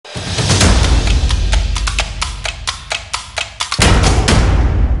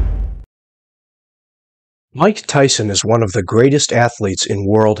Mike Tyson is one of the greatest athletes in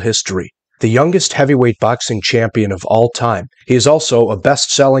world history, the youngest heavyweight boxing champion of all time. He is also a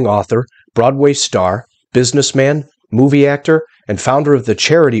best-selling author, Broadway star, businessman, movie actor, and founder of the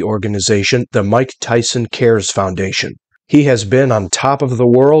charity organization, the Mike Tyson Cares Foundation. He has been on top of the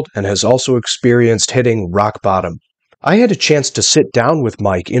world and has also experienced hitting rock bottom. I had a chance to sit down with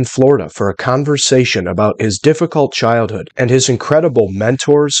Mike in Florida for a conversation about his difficult childhood and his incredible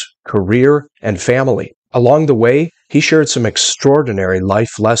mentors, career, and family. Along the way, he shared some extraordinary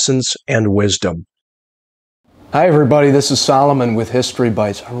life lessons and wisdom. Hi everybody, this is Solomon with History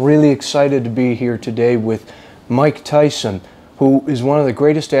Bites. I'm really excited to be here today with Mike Tyson, who is one of the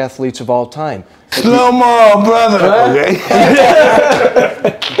greatest athletes of all time. Slow mo, brother!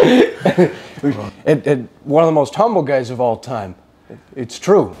 Okay. And one of the most humble guys of all time. It's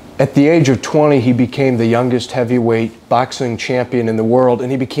true. At the age of 20, he became the youngest heavyweight boxing champion in the world,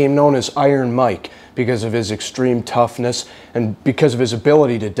 and he became known as Iron Mike because of his extreme toughness and because of his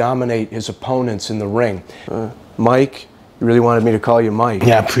ability to dominate his opponents in the ring. Mike, you really wanted me to call you Mike.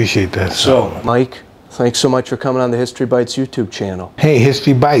 Yeah, I appreciate that. So, Mike, thanks so much for coming on the History Bites YouTube channel. Hey,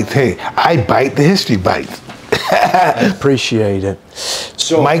 History Bites. Hey, I bite the History Bites. I appreciate it.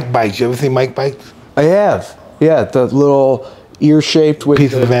 So, Mike Bites. You ever seen Mike Bites? I have. Yeah, the little ear-shaped with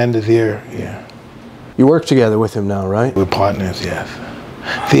piece of Vander's ear. Yeah. You work together with him now, right? We're partners, yes.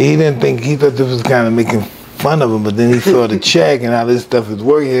 See, he didn't think, he thought this was kind of making fun of him, but then he saw the check and how this stuff is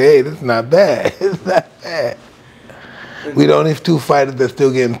working. Hey, this is not bad. It's not bad. We're the only two fighters that's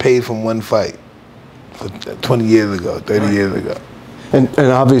still getting paid from one fight. 20 years ago, 30 years ago. And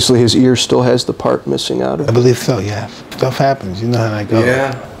obviously his ear still has the part missing out of it? I believe so, yes. Stuff happens, you know how that goes.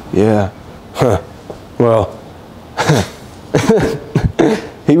 Yeah. Yeah. Huh. Well,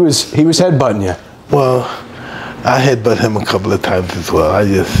 he was headbutting you. Well, I headbutt him a couple of times as well. I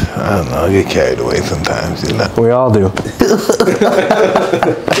don't know, I get carried away sometimes, you know. We all do.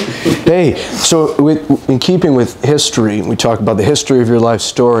 Hey, so in keeping with history, we talk about the history of your life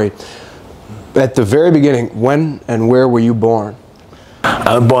story. At the very beginning, when and where were you born?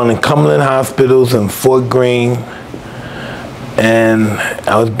 I was born in Cumberland Hospitals in Fort Greene, and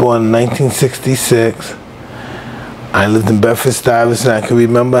I was born in 1966. I lived in Bedford-Stuyvesant. I can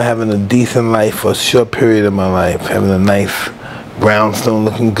remember having a decent life for a short period of my life, having a nice brownstone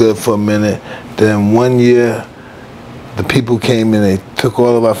looking good for a minute. Then one year, the people came in, they took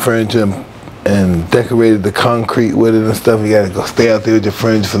all of our furniture and decorated the concrete with it and stuff. You gotta go stay out there with your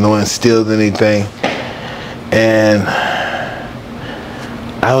furniture so no one steals anything. And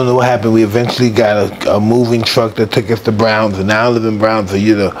I don't know what happened. We eventually got a moving truck that took us to Brownsville. Now I live in Brownsville.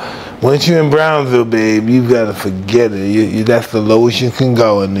 You know, once you're in Brownsville, babe, you've got to forget it. That's the lowest you can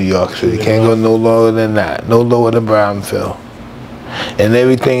go in New York City. You can't go no lower than that. No lower than Brownsville. And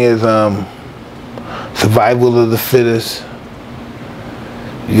everything is survival of the fittest.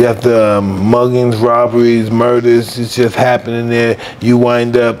 You have the muggings, robberies, murders. It's just happening there. You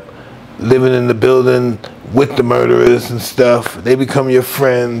wind up living in the building with the murderers and stuff. They become your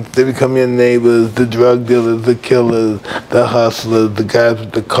friends, they become your neighbors, the drug dealers, the killers, the hustlers, the guys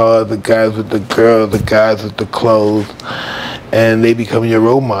with the cars, the guys with the girls, the guys with the clothes. And they become your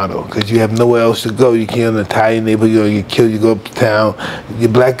role model because you have nowhere else to go. You can't in the Italian neighborhood, you get killed, you go uptown. Your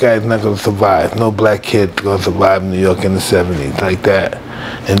black guy's not going to survive. No black kid's going to survive in New York in the 70s like that,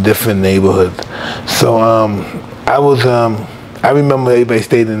 in different neighborhoods. So I remember everybody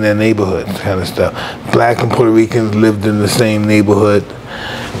stayed in their neighborhoods, kind of stuff. Black and Puerto Ricans lived in the same neighborhood,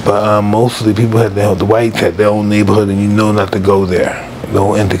 but mostly people had the whites had their own neighborhood, and you know not to go there.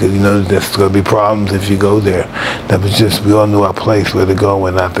 Don't enter because you know there's going to be problems if you go there. That was just, we all knew our place, where to go,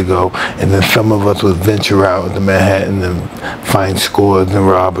 where not to go. And then some of us would venture out to Manhattan and find scores and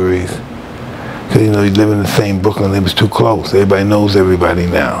robberies. Because, you know, you live in the same Brooklyn, it was too close. Everybody knows everybody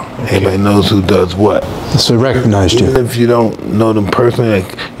now. Everybody knows who does what. So they recognized you. Even if you don't know them personally,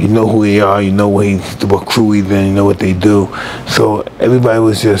 like, you know who they are, you know what crew he's in, you know what they do. So everybody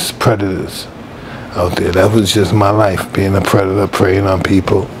was just predators out there. That was just my life, being a predator, preying on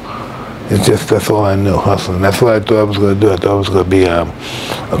people. It's just, that's all I knew, hustling. That's what I thought I was going to do. I thought I was going to be a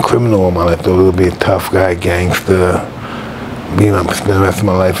criminal all my life. I thought I was going to be a tough guy, gangster. You know, spend the rest of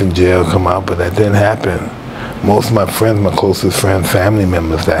my life in jail, come out, but that didn't happen. Most of my friends, my closest friends, family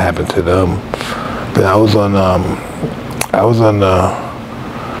members, that happened to them. But I was on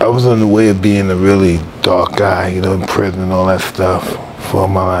the way of being a really dark guy, you know, in prison and all that stuff for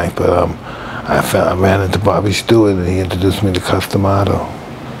my life. But I ran into Bobby Stewart and he introduced me to Customato.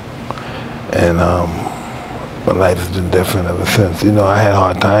 And my life has been different ever since. You know, I had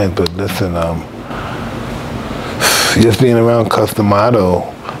hard times, but listen, just being around Customato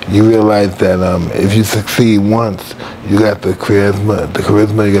you realize that if you succeed once, you got the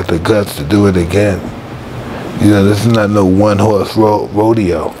charisma, you got the guts to do it again. You know, this is not no one-horse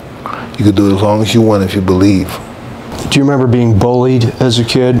rodeo. You can do it as long as you want if you believe. Do you remember being bullied as a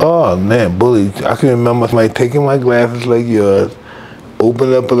kid? Oh man, bullied. I can remember somebody taking my glasses like yours,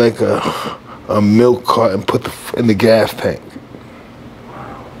 open up like a milk cart and put in the gas tank.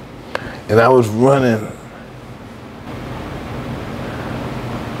 And I was running.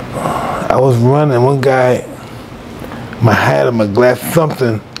 One guy, my hat or my glass,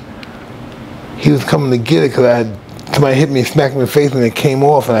 something, he was coming to get it because somebody hit me, smacked me in the face, and it came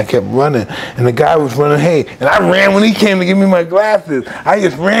off, and I kept running. And the guy was running, hey, and I ran when he came to give me my glasses. I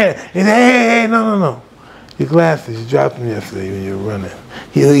just ran. He said, hey, no. Your glasses, you dropped them yesterday when you were running.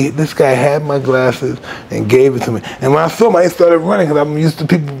 This guy had my glasses and gave it to me. And when I saw him, I started running because I'm used to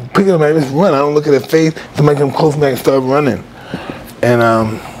people picking them. I just run. I don't look at their face. Somebody come close to me, I start running.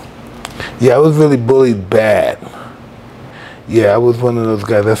 And yeah, I was really bullied bad. Yeah, I was one of those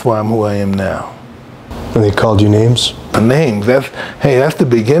guys. That's why I'm who I am now. And they called you names? Names. That's the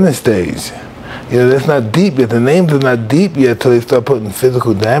beginning stage. You know, that's not deep yet. The names are not deep yet till they start putting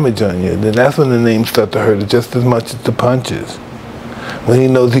physical damage on you. Then that's when the names start to hurt just as much as the punches. When he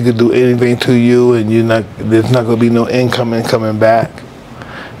knows he could do anything to you and there's not going to be no income coming back.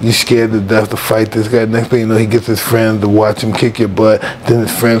 You're scared to death to fight this guy. Next thing you know, he gets his friends to watch him kick your butt. Then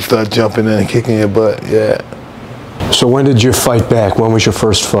his friends start jumping in and kicking your butt. Yeah. So when did you fight back? When was your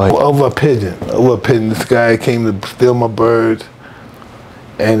first fight? Over a pigeon. This guy came to steal my bird.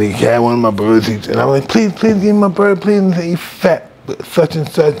 And he had one of my birds, and I was like, please give me my bird, please. And he fat, such and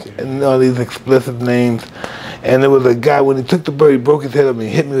such, and all these explicit names. And there was a guy, when he took the bird, he broke his head up and he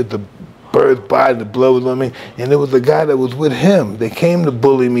hit me with the bird's body, the blood was on me. And there was a guy that was with him. They came to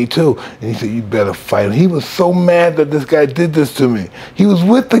bully me too. And he said, you better fight him. He was so mad that this guy did this to me. He was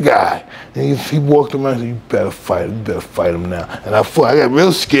with the guy. And he walked around and said, you better fight him now. And I fought. I got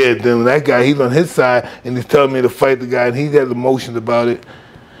real scared then. That guy, he's on his side, and he's telling me to fight the guy, and he had emotions about it.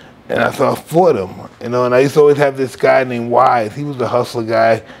 And I fought him, you know, and I used to always have this guy named Wise. He was a hustler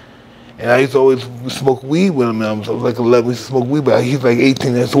guy, and I used to always smoke weed with him. I was like 11, we used to smoke weed, but he's like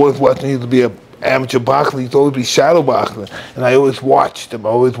 18. I was always watching. He used to be an amateur boxer. He used to always be shadow boxing, and I always watched him. I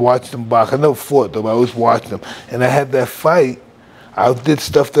always watched him box. I never fought though, but I always watched him. And I had that fight. I did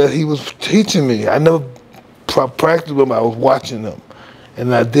stuff that he was teaching me. I never practiced with him. I was watching him.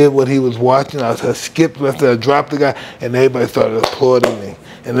 And I did what he was watching. I skipped after I dropped the guy, and everybody started applauding me.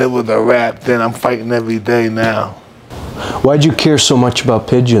 And it was a wrap. Then I'm fighting every day now. Why'd you care so much about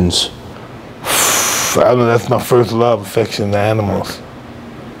pigeons? I don't know, that's my first love, affection to animals.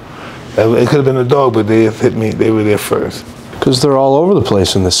 It could have been a dog, but they hit me. They were there first. Because they're all over the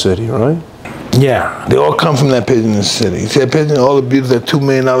place in the city, right? Yeah, they all come from that pigeon in the city. You see that pigeon, all the beauties, that $2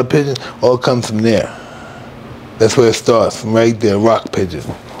 million pigeon, all come from there. That's where it starts, from right there, rock pigeon.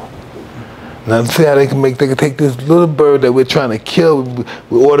 Now see how they can take this little bird that we're trying to kill.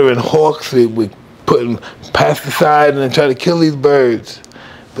 We're ordering hawks, we're putting pesticide and then trying to kill these birds.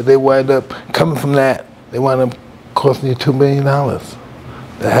 But they wind up coming from that. They wind up costing you $2 million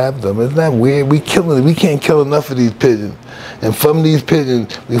to have them. Isn't that weird? We can't kill enough of these pigeons. And from these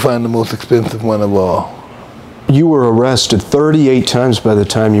pigeons, we find the most expensive one of all. You were arrested 38 times by the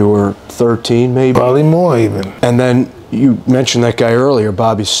time you were 13, maybe? Probably more even. And then you mentioned that guy earlier,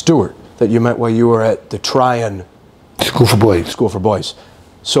 Bobby Stewart, that you met while you were at the Tryon School for Boys. School for Boys.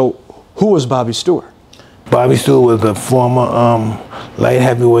 So who was Bobby Stewart? Bobby Stewart was a former light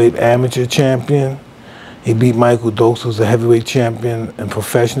heavyweight amateur champion. He beat Michael Dokes, who's a heavyweight champion and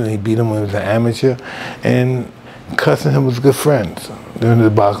professional. He beat him when he was an amateur. And Cuss and him was good friends during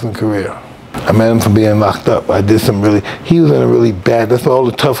his boxing career. I met him for being locked up. I did some really, he was in a really bad, that's why all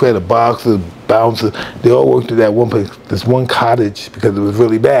the tough guys, the boxers, bouncers, they all worked at that one place, this one cottage, because it was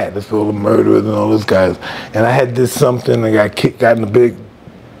really bad. That's all the murderers and all those guys. And I had did something, I got in a big,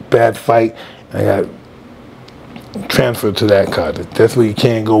 bad fight, and I got transferred to that cottage. That's where you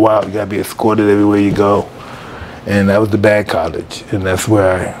can't go out, you gotta be escorted everywhere you go. And that was the bad cottage, and that's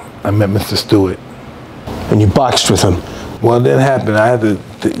where I met Mr. Stewart. And you boxed with him? Well, it didn't happen. I had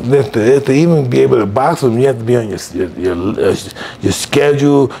to even be able to box with him, you have to be on your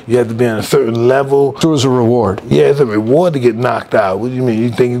schedule, you have to be on a certain level. So it was a reward? Yeah, it's a reward to get knocked out. What do you mean? You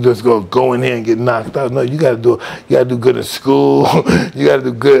think you just go in here and get knocked out? No, you gotta do good at school, you gotta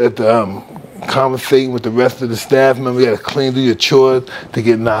do good at the conversating with the rest of the staff member. You gotta do your chores to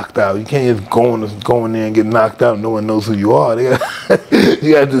get knocked out. You can't just go in there and get knocked out and no one knows who you are. You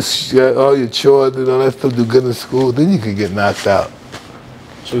gotta do all your chores and all that stuff, do good in school, then you can get knocked out.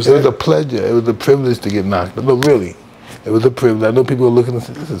 So it was a pleasure, it was a privilege to get knocked out. No, really. It was a privilege. I know people are looking and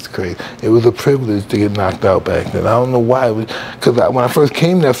say, this is crazy. It was a privilege to get knocked out back then. I don't know why. Because when I first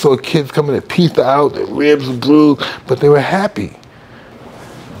came there, I saw kids coming, their teeth out, their ribs were bruised, but they were happy.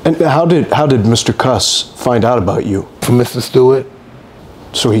 And how did Mr. Cuss find out about you? From Mr. Stewart.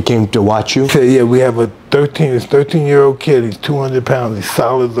 So he came to watch you? He said, yeah, we have a 13-year-old kid. He's 200 pounds. He's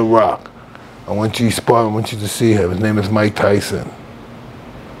solid as a rock. I want you to spar. I want you to see him. His name is Mike Tyson.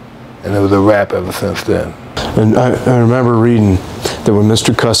 And it was a rap ever since then. And I remember reading that when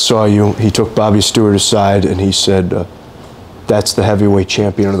Mr. Cuss saw you, he took Bobby Stewart aside and he said, that's the heavyweight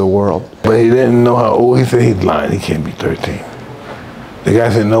champion of the world. But he didn't know how old. He said he's lying. He can't be 13. The guy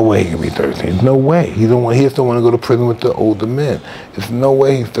said, no way he can be 13. There's no way. He just don't want to go to prison with the older men. There's no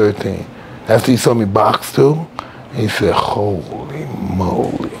way he's 13. After he saw me box too, he said, holy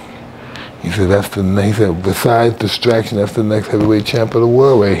moly. He said, besides distraction, that's the next heavyweight champ of the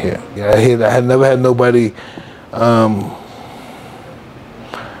world right here. Yeah, I had never had nobody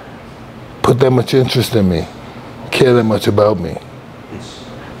put that much interest in me, care that much about me.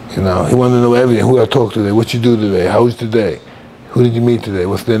 You know, he wanted to know everything. Who I talked to today, what you do today, how was today, who did you meet today,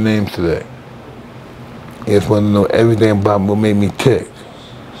 what's their names today. He just wanted to know everything about me, what made me tick.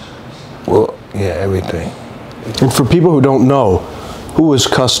 Well, yeah, everything. And for people who don't know, who was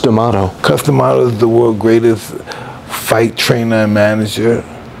Cus D'Amato? Cus D'Amato is the world's greatest fight trainer and manager.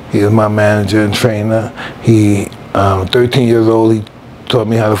 He is my manager and trainer. He, 13 years old, he taught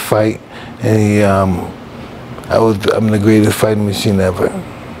me how to fight. And I'm the greatest fighting machine ever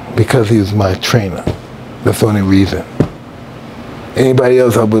because he was my trainer. That's the only reason. Anybody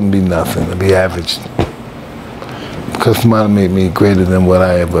else, I wouldn't be nothing. I'd be average. Cus D'Amato made me greater than what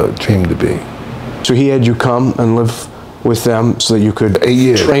I ever dreamed to be. So he had you come and live with them so that you could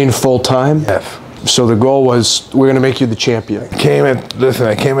train full time? Yes. So the goal was, we're going to make you the champion. I came at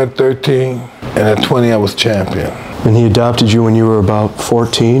 13, and at 20 I was champion. And he adopted you when you were about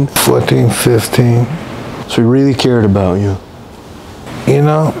 14? 14, 15. So he really cared about you. You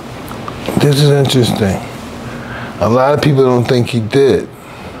know, this is interesting. A lot of people don't think he did.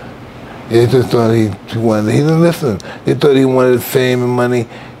 They just thought he wanted, he didn't listen. They thought he wanted fame and money.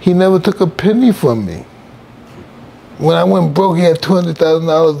 He never took a penny from me. When I went broke, he had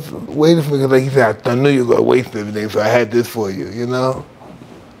 $200,000 waiting for me because, like he said, I knew you were going to waste everything, so I had this for you, you know?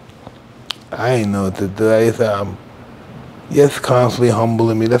 I didn't know what to do. I said, yes, constantly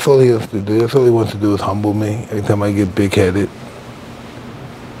humbling me. That's all he has to do. That's all he wants to do is humble me every time I get big-headed.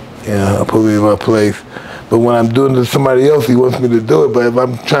 You know, put me in my place. But when I'm doing it to somebody else, he wants me to do it. But if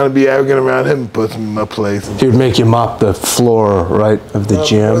I'm trying to be arrogant around him, he puts me in my place. He would make you mop the floor, right, of the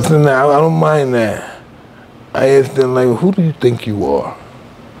gym? Listen, I don't mind that. I asked them, like, who do you think you are?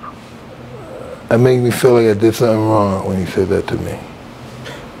 It made me feel like I did something wrong when he said that to me.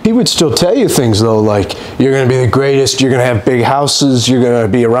 He would still tell you things, though, like, you're going to be the greatest, you're going to have big houses, you're going to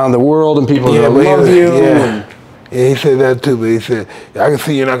be around the world, and people are going to love you. Yeah. Yeah, he said that too, but he said, I can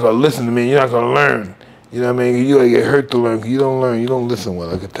see you're not going to listen to me, you're not going to learn. You know what I mean? You're going to get hurt to learn, because you don't learn, you don't listen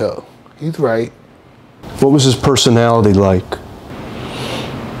well, I could tell. He's right. What was his personality like?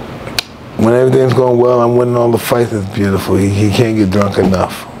 When everything's going well, I'm winning all the fights, it's beautiful. He can't get drunk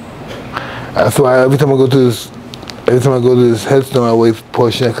enough. That's why every time I go to this headstone, I always pour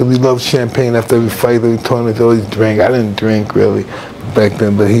champagne, because he loves champagne after every fight, every tournament, he always drank. I didn't drink really back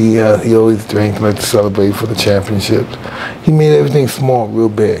then, but he always drank like to celebrate for the championships. He made everything small, real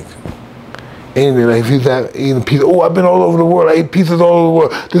big. Anything, like if he's eating a pizza, oh, I've been all over the world, I ate pizzas all over the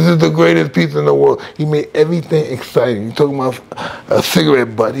world. This is the greatest pizza in the world. He made everything exciting. You're talking about a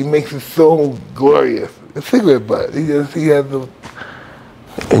cigarette butt. He makes it so glorious. A cigarette butt. He has the...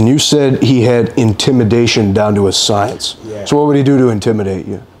 And you said he had intimidation down to a science. Yeah. So what would he do to intimidate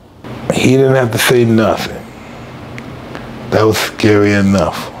you? He didn't have to say nothing. That was scary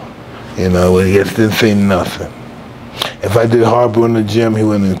enough. You know, he just didn't say nothing. If I did Harvey in the gym, he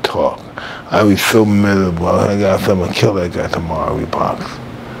wouldn't even talk. I'd be so miserable. I got something to kill that guy tomorrow, we box.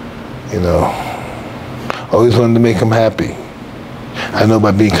 You know, always wanted to make him happy. I know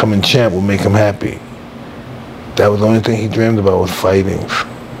by becoming champ would make him happy. That was the only thing he dreamed about was fighting.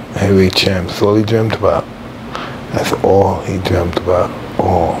 Heavyweight champ, that's all he dreamed about. That's all he dreamt about.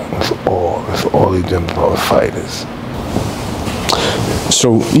 That's all he dreamt about was fighters.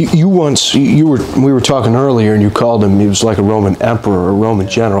 So we were talking earlier, and you called him, he was like a Roman emperor, a Roman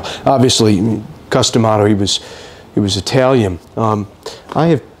general. Obviously, Cus D'Amato, he was Italian. I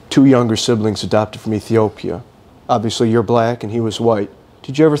have two younger siblings adopted from Ethiopia. Obviously, you're black and he was white.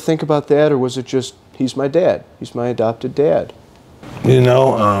 Did you ever think about that, or was it just, he's my dad, he's my adopted dad? You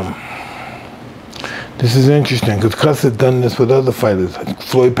know, This is interesting because Cuss has done this with other fighters.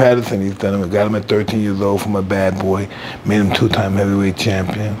 Floyd Patterson, he's done it. Got him at 13 years old from a bad boy. Made him 2-time heavyweight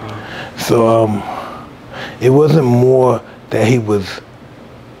champion. So it wasn't more that he was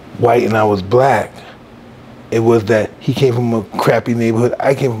white and I was black. It was that he came from a crappy neighborhood.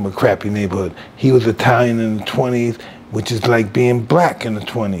 I came from a crappy neighborhood. He was Italian in the 20s, which is like being black in the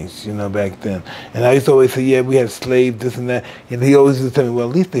 20s, you know, back then. And I used to always say, yeah, we had slaves, this and that. And he always used to tell me, well,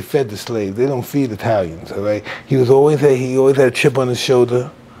 at least they fed the slaves. They don't feed Italians, all right? He always had a chip on his shoulder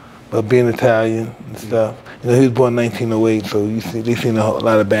about being Italian and stuff. You know, he was born in 1908, so they've seen a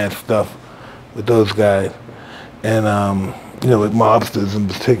lot of bad stuff with those guys. And, you know, with mobsters in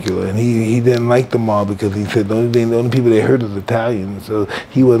particular. And he didn't like the mob because he said the only people they hurt was Italians. So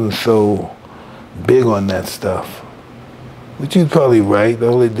he wasn't so big on that stuff. Which he's probably right.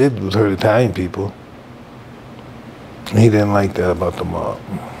 All they did was hurt Italian people. And he didn't like that about the mob.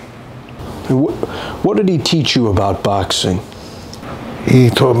 What did he teach you about boxing?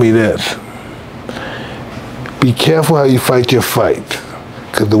 He taught me this. Be careful how you fight your fight.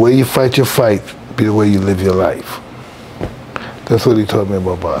 Because the way you fight your fight be the way you live your life. That's what he taught me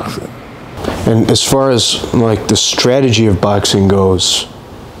about boxing. And as far as like the strategy of boxing goes,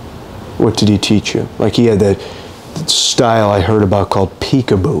 what did he teach you? Like he had that style I heard about called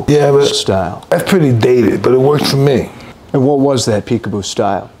peekaboo style. That's pretty dated, but it works for me. And what was that peekaboo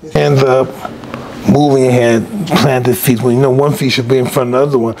style? Hands up, moving your hand, planted feet. Well, you know, one feet should be in front of the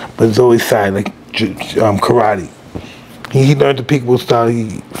other one, but it's always side, like karate. He learned the peekaboo style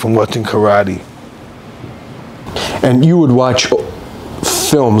from watching karate. And you would watch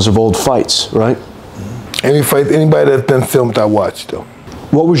films of old fights, right? Anybody that's been filmed, I watched them.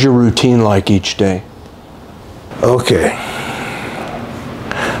 What was your routine like each day? Okay.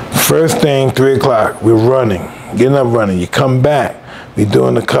 First thing, 3 o'clock, we're running, getting up running. You come back, we're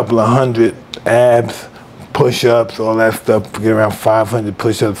doing a couple of 100 abs, push-ups, all that stuff. We get around 500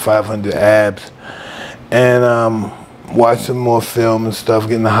 push-ups, 500 abs. And watch some more film and stuff,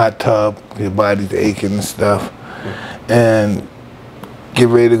 get in the hot tub, your body's aching and stuff. And get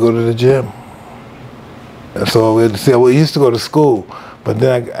ready to go to the gym. That's all we had to see. We used to go to school, but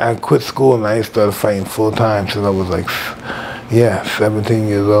then I quit school and I started fighting full time since I was like, 17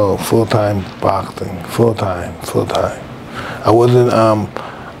 years old. Full-time boxing, full-time. I wasn't a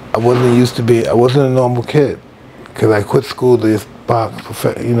normal kid because I quit school to just box,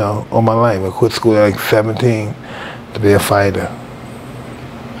 you know, all my life. I quit school at like 17 to be a fighter.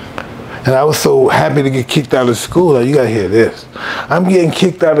 And I was so happy to get kicked out of school. Now, you gotta hear this. I'm getting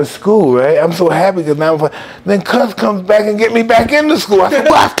kicked out of school, right? I'm so happy because now then Cuz comes back and get me back into school. I said,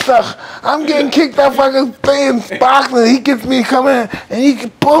 what? I'm getting kicked out fucking playing boxing. He gets me coming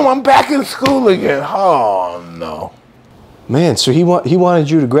and boom, I'm back in school again. Oh no. Man, so he wanted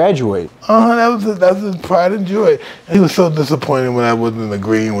you to graduate. That was his pride and joy. He was so disappointed when I wasn't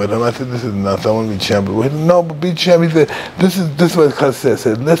agreeing with him. I said, this is nuts. I want to be champion. He said, no, but be champion. He said, this is what Cuz said. He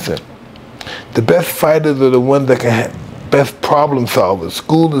said, listen. The best fighters are the ones that can have best problem solvers.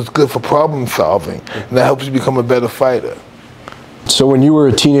 School is good for problem solving, and that helps you become a better fighter. So when you were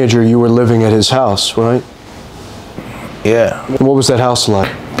a teenager, you were living at his house, right? Yeah. And what was that house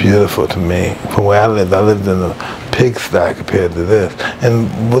like? Beautiful to me. From where I lived in a pigsty compared to this. And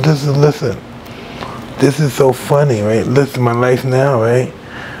well, listen, this is so funny, right? Listen, my life now, right?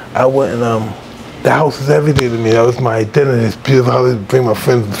 I went and the house is everything to me. That was my identity. It's beautiful. I would bring my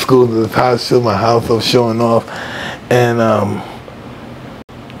friends to school to this house, show my house, I was showing off. And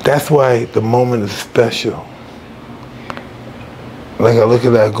that's why the moment is special. Like I look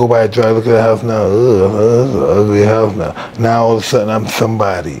at that, I go by a drive, look at the house now, it's an ugly house now. Now all of a sudden I'm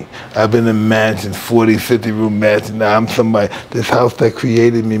somebody. I've been in mansions, 40, 50 room mansions, now I'm somebody. This house that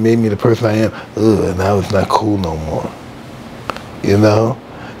created me, made me the person I am, now it's not cool no more. You know?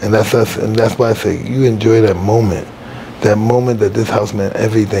 And that's us, and that's why I say, you enjoy that moment that this house meant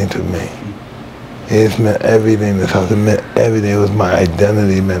everything to me. It's meant everything, this house, it meant everything. It was my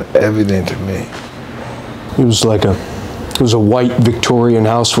identity, it meant everything to me. It was a white Victorian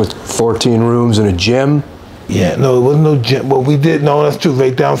house with 14 rooms and a gym. Yeah, no, it wasn't no gym. Well, we did, no, that's true.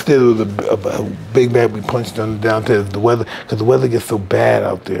 Right downstairs, there was a big bag we punched on downstairs. The weather, because the weather gets so bad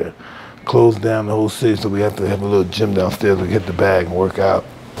out there. Closed down the whole city, so we have to have a little gym downstairs. We hit the bag and work out.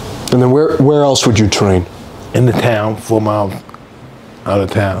 And then where else would you train? In the town, 4 miles out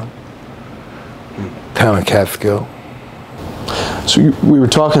of town. Town of Catskill. So we were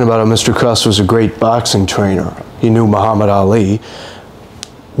talking about how Mr. Cuss was a great boxing trainer. He knew Muhammad Ali.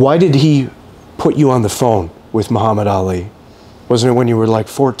 Why did he put you on the phone with Muhammad Ali? Wasn't it when you were like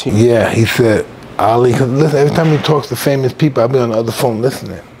 14? Yeah, he said, Ali, because listen, every time he talks to famous people, I'll be on the other phone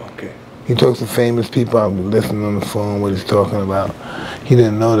listening. Okay. He talks to famous people. I'll be listening on the phone what he's talking about. He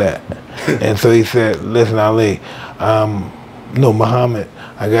didn't know that. And so he said, listen, Ali, no, Muhammad,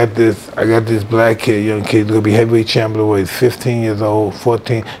 I got this black kid, young kid, he's gonna be heavyweight champion of the world. He's 15 years old,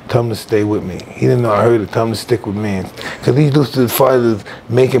 14, tell him to stay with me. He didn't know I heard it, tell him to stick with me. Because he's used to his fathers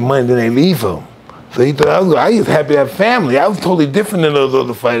making money, then they leave him. So he thought, I was happy to have family. I was totally different than those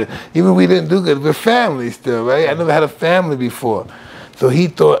other fighters. Even we didn't do good, we're family still, right? I never had a family before. So he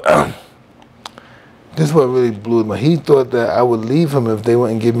thought, this is what really blew my. He thought that I would leave him if they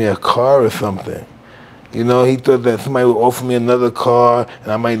wouldn't give me a car or something. You know, he thought that somebody would offer me another car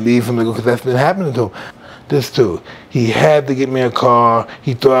and I might leave him to go, because that's been happening to him. This too, he had to get me a car.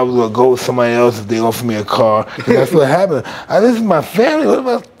 He thought I was gonna go with somebody else if they offered me a car. That's what happened. This is my family. What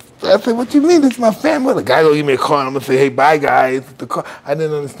about? I said, what you mean? This is my family. The guy gonna give me a car and I'm gonna say, hey, bye guys. The car. I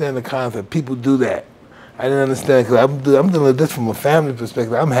didn't understand the concept. People do that. I didn't understand, because I'm dealing with this from a family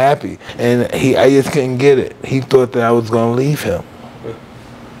perspective. I'm happy. And I just couldn't get it. He thought that I was gonna leave him.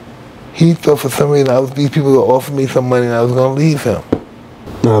 He thought for some reason these people would offer me some money and I was gonna leave him.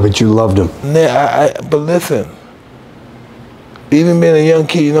 No, but you loved him. Yeah, but listen, even being a young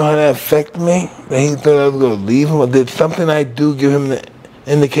kid, you know how that affected me? That he thought I was gonna leave him? Or did something I do give him the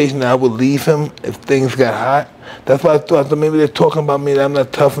indication that I would leave him if things got hot? That's why I thought maybe they're talking about me, that I'm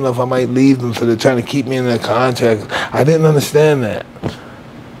not tough enough, I might leave them, so they're trying to keep me in their contract. I didn't understand that.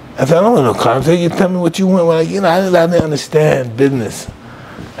 I said, I don't want no contract. You tell me what you want. I didn't understand business.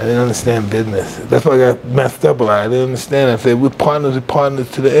 I didn't understand business. That's why I got messed up a lot. I didn't understand. I said, we're partners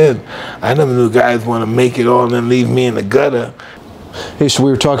to the end. I never knew guys want to make it all and then leave me in the gutter. Hey, so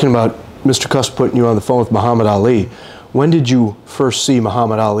we were talking about Mr. Cuss putting you on the phone with Muhammad Ali. When did you first see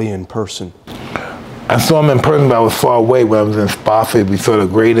Muhammad Ali in person? I saw him in person, but I was far away when I was in Spofford. We saw the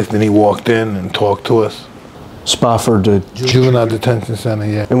greatest, and he walked in and talked to us. Spofford, the Juvenile Detention Center,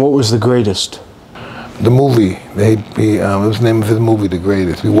 yeah. And what was the greatest? The movie. It was the name of his movie, The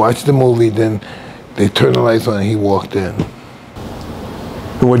Greatest. We watched the movie, then they turned the lights on and he walked in.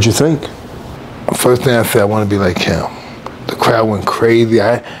 And what'd you think? First thing I said, I want to be like him. The crowd went crazy.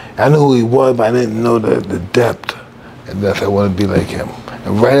 I knew who he was, but I didn't know the depth. And that's I want to be like him.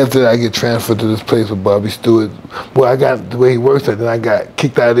 And right after that, I get transferred to this place with Bobby Stewart. Well, I got the way he works at, then I got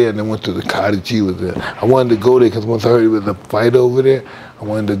kicked out of there and then went to the cottage he was in. I wanted to go there because once I heard there was a fight over there, I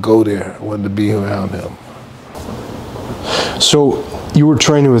wanted to go there. I wanted to be around him. So you were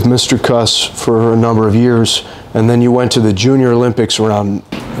training with Mr. Cuss for a number of years, and then you went to the Junior Olympics around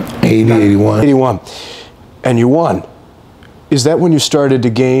 81. 81, and you won. Is that when you started to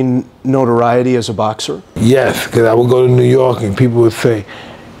gain notoriety as a boxer? Yes, because I would go to New York and people would say,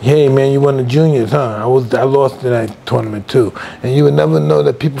 hey man, you won the juniors, huh? I lost in that tournament too. And you would never know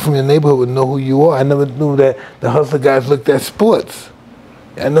that people from your neighborhood would know who you are. I never knew that the hustler guys looked at sports.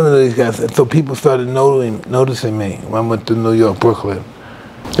 I never knew these guys. And so people started noticing me when I went to New York, Brooklyn.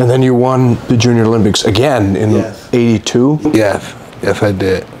 And then you won the Junior Olympics again in 82? Yes, yes I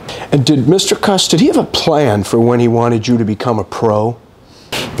did. And did Mr. Cuss, did he have a plan for when he wanted you to become a pro?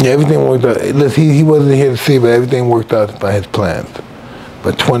 Yeah, everything worked out. Listen, he wasn't here to see, but everything worked out by his plans.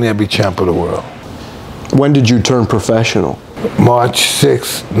 By 20, I'd be champ of the world. When did you turn professional? March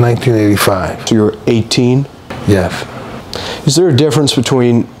 6, 1985. So you were 18? Yes. Is there a difference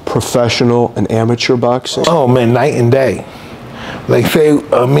between professional and amateur boxing? Oh man, night and day. Like say,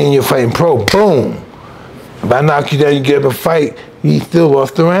 me and you're fighting pro, boom. If I knock you down, you get up and fight, you still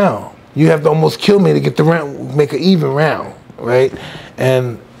lost the round. You have to almost kill me to get the round, make an even round, right?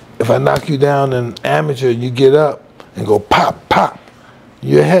 And if I knock you down in amateur, you get up and go pop, pop,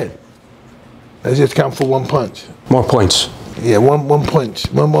 you're ahead. Let's just count for one punch. More points. Yeah, one punch,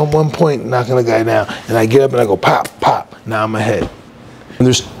 one point, knocking a guy down, and I get up and I go pop, pop, now I'm ahead. And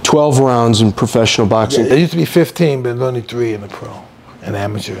there's 12 rounds in professional boxing. Yeah, there used to be 15, but there's only 3 in the pro and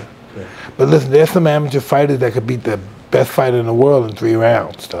amateur. Yeah. But listen, there's some amateur fighters that could beat the best fighter in the world in 3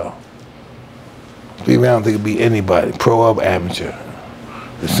 rounds, though. 3 rounds, they could beat anybody, pro or amateur.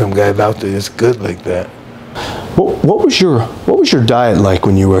 There's some guys out there that's good like that. What was your diet like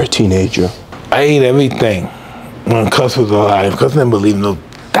when you were a teenager? I ate everything. When Cuss was alive, Cuss didn't believe in no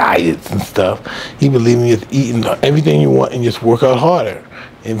diets and stuff. He believed in just eating everything you want and just work out harder.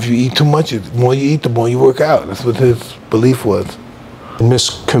 And if you eat too much, the more you eat, the more you work out. That's what his belief was. Miss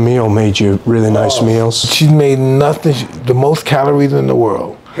Camille made you really nice meals? She made nothing, the most calories in the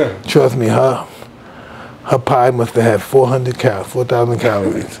world. Trust me, her pie must have had 4,000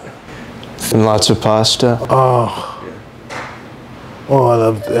 calories. And lots of pasta? I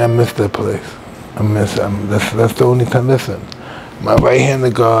miss that place. That's the only time. Listen, my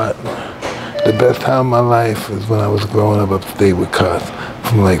right-handed guard, the best time of my life is when I was growing up upstate with Cuss,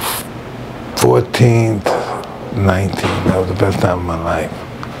 from like 14th, 19th. That was the best time of my life.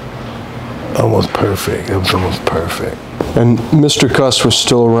 Almost perfect. It was almost perfect. And Mr. Cuss was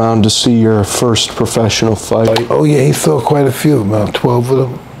still around to see your first professional fight? Oh yeah, he saw quite a few, about 12 of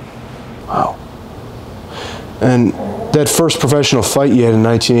them. Wow. And that first professional fight you had in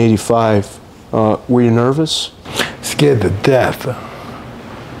 1985, were you nervous? Scared to death.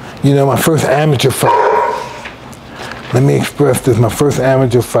 You know, my first amateur fight, let me express this, my first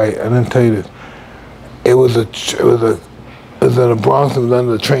amateur fight, I didn't tell you this, it was in the Bronx, it was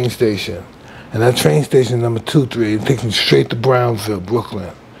under the train station. And that train station, number 23, it takes me straight to Brownsville,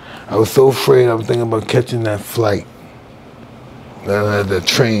 Brooklyn. I was so afraid, I was thinking about catching that flight, that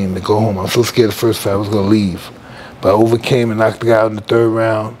train to go home. I was so scared the first fight I was gonna leave. But I overcame and knocked the guy out in the third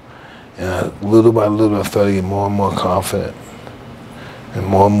round. And little by little, I started getting more and more confident. And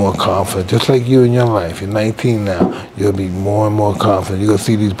more confident. Just like you in your life. You're 19 now. You'll be more and more confident. You're gonna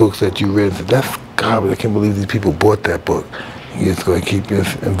see these books that you read and say, that's garbage. I can't believe these people bought that book. You just gotta keep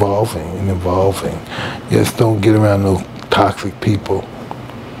just evolving and evolving. Just don't get around no toxic people.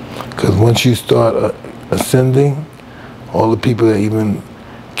 Because once you start ascending, all the people that even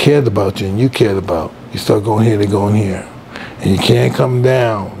cared about you and you cared about, you start going here, they're going here. And you can't come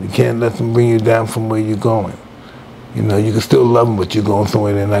down. You can't let them bring you down from where you're going. You know, you can still love them, but you're going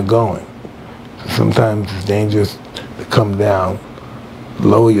somewhere they're not going. So sometimes it's dangerous to come down,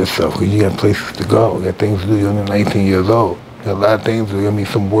 lower yourself, because you got places to go. You got things to do. You're only 19 years old. You got a lot of things to do. You're gonna meet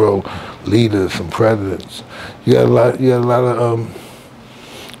some world leaders, some presidents. You got a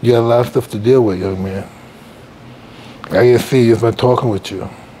lot of stuff to deal with, young man. I can see just by talking with you.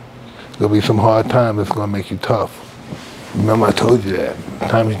 There'll be some hard times that's gonna make you tough. Remember I told you that.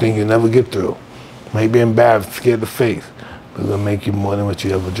 Times you think you'll never get through. Might be embarrassed, scared to face, but it'll make you more than what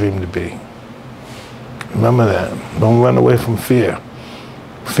you ever dreamed to be. Remember that. Don't run away from fear.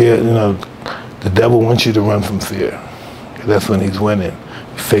 Fear, you know, the devil wants you to run from fear. That's when he's winning.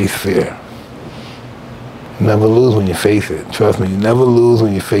 Face fear. You never lose when you face it. Trust me, you never lose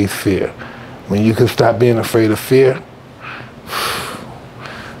when you face fear. When you can stop being afraid of fear,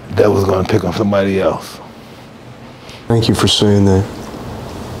 the devil's gonna pick on somebody else. Thank you for saying that.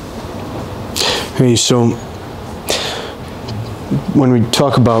 Hey, so when we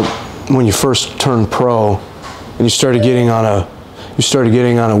talk about when you first turned pro and you started getting on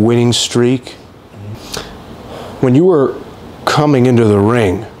a winning streak, when you were coming into the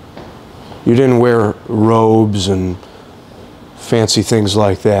ring, you didn't wear robes and fancy things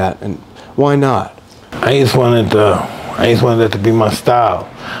like that, and why not? I just wanted that to be my style.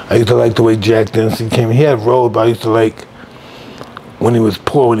 I used to like the way Jack Dempsey came. He had robes, but I used to like when he was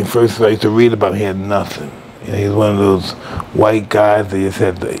poor, when he first, I used to read about him, he had nothing. You know, he was one of those white guys that just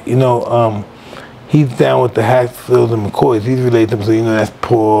had the, you know, he's down with the Hatfields and McCoys. He's related to them, so you know that's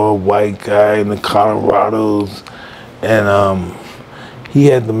poor white guy in the Colorados. And he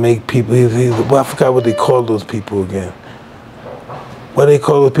had to make people, well, I forgot what they called those people again. What they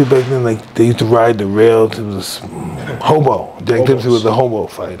call those people back then? Like, they used to ride the rails. It was hobo. Jack Dempsey was a hobo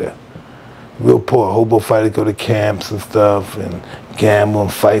fighter. Real poor hobo fighter, go to camps and stuff and gamble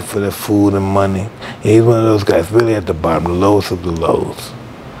and fight for their food and money. And he's one of those guys really at the bottom, the lowest of the lows.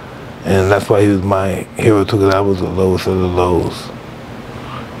 And that's why he was my hero too, because I was the lowest of the lows.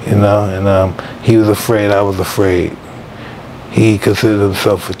 You know, and he was afraid, I was afraid. He considered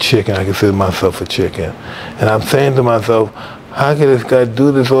himself a chicken, I considered myself a chicken. And I'm saying to myself, how can this guy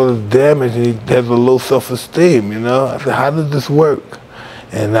do this, all this damage, and he has a low self-esteem, you know? I said, how does this work?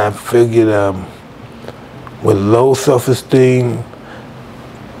 And I figured with low self-esteem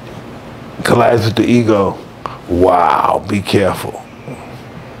collides with the ego, wow, be careful.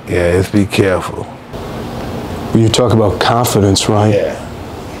 Yeah, just be careful. You talk about confidence, right?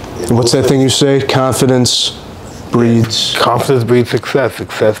 Yeah. What's that thing you say? Confidence breeds success.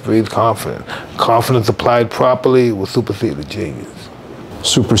 Success breeds confidence. Confidence applied properly will supersede the genius.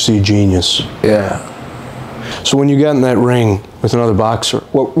 Supersede genius. Yeah. So when you got in that ring with another boxer,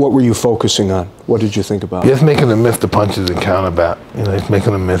 what were you focusing on? What did you think about? Just making them miss the punches and counter back. You know, just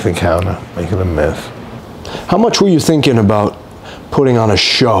making them miss and counter, making them miss. How much were you thinking about putting on a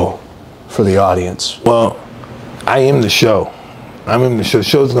show for the audience? Well, I am the show. I'm in the show. The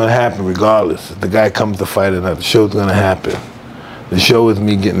show's gonna happen regardless. If the guy comes to fight or not, the show's gonna happen. The show is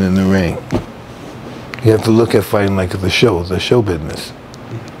me getting in the ring. You have to look at fighting like it's a show. It's a show business.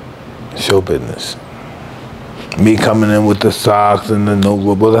 Show business. Me coming in with the socks and the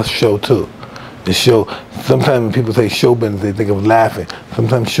nose, well, that's a show too. The show, sometimes when people say show business, they think of laughing.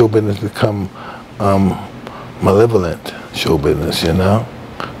 Sometimes show business become malevolent show business, you know?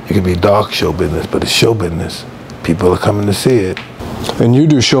 It could be dark show business, but it's show business. People are coming to see it. And you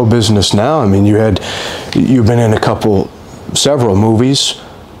do show business now. I mean, you've been in several movies,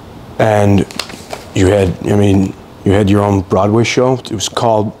 and you had your own Broadway show. It was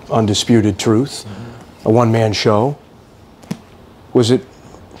called Undisputed Truth, a one-man show.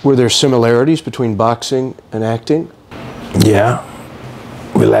 Were there similarities between boxing and acting? Yeah,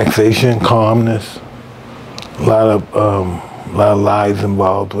 relaxation, calmness, a lot of lies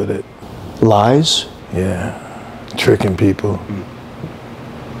involved with it. Lies? Yeah, tricking people.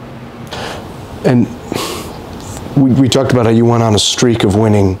 And we talked about how you went on a streak of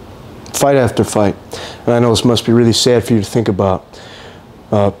winning fight after fight. And I know this must be really sad for you to think about.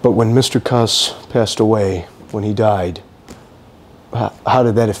 But when Mr. Cuss passed away, when he died, how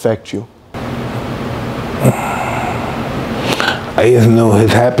did that affect you? I just know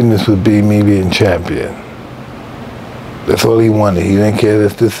his happiness would be me being champion. That's all he wanted. He didn't care.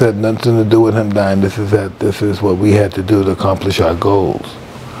 This had nothing to do with him dying. This is what we had to do to accomplish our goals.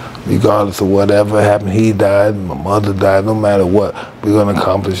 Regardless of whatever happened, he died, my mother died, no matter what, we're going to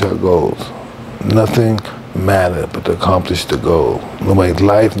accomplish our goals. Nothing mattered but to accomplish the goal. Nobody's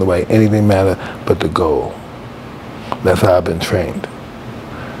life, anything mattered but the goal. That's how I've been trained.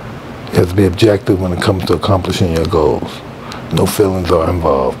 You have to be objective when it comes to accomplishing your goals. No feelings are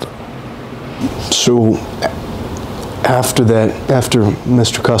involved. So after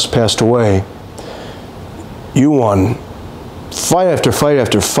Mr. Cuss passed away, you won fight after fight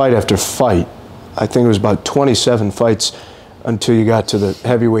after fight after fight. I think it was about 27 fights until you got to the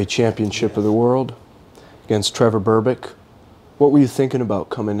heavyweight championship of the world against Trevor Berbick. What were you thinking about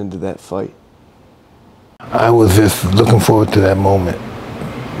coming into that fight? I was just looking forward to that moment.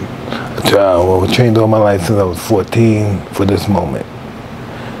 I trained all my life since I was 14 for this moment.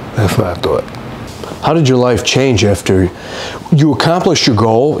 That's what I thought. How did your life change after you accomplished your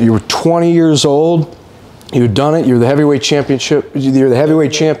goal? You were 20 years old. You had done it. You're the heavyweight championship. You're the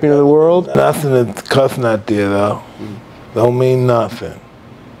heavyweight champion of the world. Nothing. The Cuss not there though. Don't mean nothing.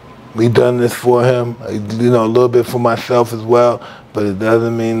 We done this for him. A little bit for myself as well. But it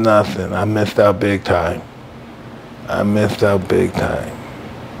doesn't mean nothing. I missed out big time. I missed out big time.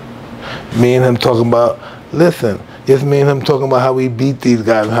 Me and him talking about, listen, it's me and him talking about how we beat these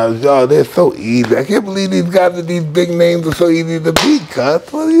guys. How they're so easy. I can't believe these guys with these big names are so easy to beat,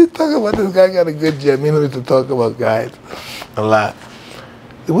 Cuss. What are you talking about? This guy got a good jab. Me and him used to talk about guys a lot.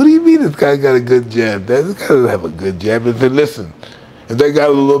 What do you mean this guy got a good jab? This guy doesn't have a good jab. And then listen, if that guy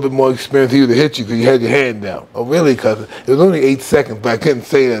was a little bit more experienced, he would have hit you because you had your hand down. Oh, really, Cuss? It was only 8 seconds, but I couldn't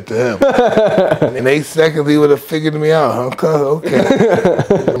say that to him. In 8 seconds, he would have figured me out, huh, Cuss?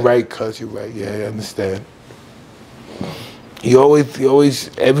 Okay. You're right, Cuss, you're right. Yeah, I understand. He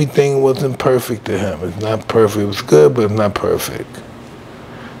always, everything wasn't perfect to him. It's not perfect. It was good, but it's not perfect.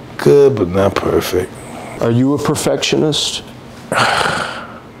 Good, but not perfect. Are you a perfectionist?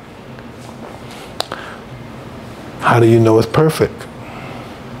 How do you know it's perfect?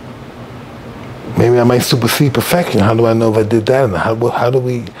 Maybe I might supersede perfection. How do I know if I did that? How do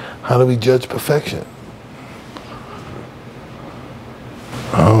we judge perfection?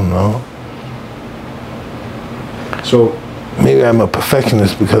 I don't know. So maybe I'm a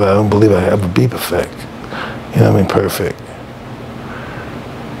perfectionist because I don't believe I ever be perfect. You know what I mean? Perfect.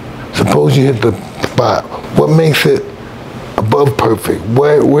 Suppose you hit the spot. What makes it above perfect?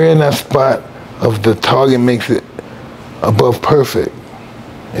 Where in that spot of the target makes it above perfect?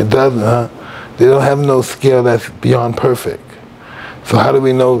 It doesn't, huh? They don't have no scale that's beyond perfect. So how do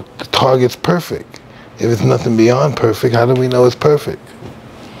we know the target's perfect? If it's nothing beyond perfect, how do we know it's perfect?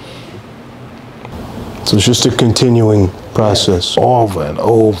 So it's just a continuing process. Over and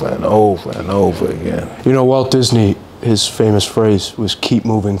over and over and over again. You know, Walt Disney, his famous phrase was, keep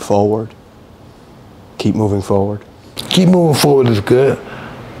moving forward. Keep moving forward. Keep moving forward is good,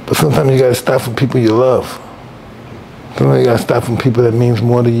 but sometimes you gotta stop from people you love. Sometimes you gotta stop from people that means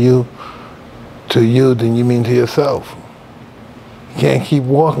more to you than you mean to yourself. You can't keep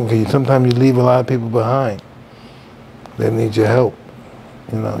walking because sometimes you leave a lot of people behind that need your help.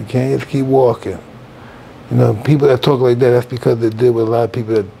 You know, you can't just keep walking. You know, people that talk like that, that's because they deal with a lot of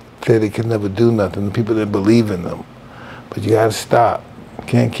people that say they can never do nothing, the people that believe in them. But you gotta stop. You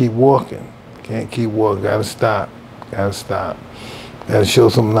can't keep walking. Can't keep walking. Gotta stop. Gotta stop. Gotta show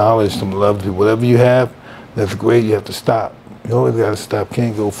some knowledge, some love to people. Whatever you have, that's great. You have to stop. You always gotta stop.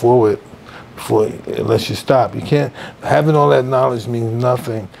 Can't go forward unless you stop. You can't. Having all that knowledge means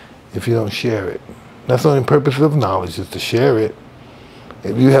nothing if you don't share it. That's the only purpose of knowledge, is to share it.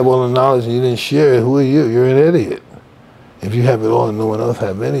 If you have all the knowledge and you didn't share it, who are you? You're an idiot. If you have it all and no one else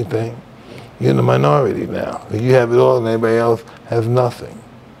have anything, you're in the minority now. If you have it all and everybody else has nothing.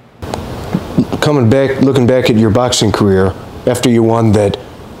 Looking back at your boxing career, After you won that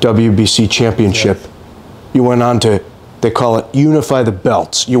WBC championship, yes, you went on to, they call it unify the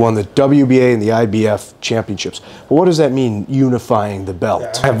belts. You won the WBA and the IBF championships. But what does that mean, unifying the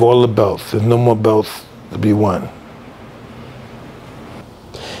belts? I have all the belts. There's no more belts to be won.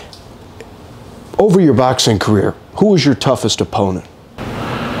 Over your boxing career, who was your toughest opponent?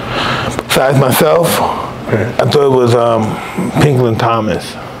 Besides myself, I thought it was Pinklin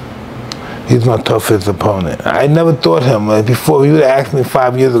Thomas. He's my toughest opponent. I never thought him. Like before, he would have asked me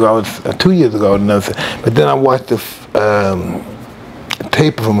 5 years ago, 2 years ago, I would never say. But then I watched the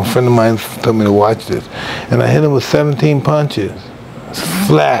tape from a friend of mine told me to watch this. And I hit him with 17 punches,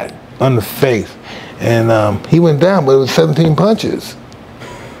 flat on the face. And he went down, but it was 17 punches.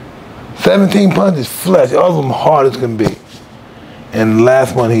 17 punches, flesh, all of them hard as can be. And the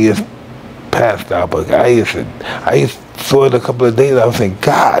last one he just passed out. But I saw it a couple of days. I was saying,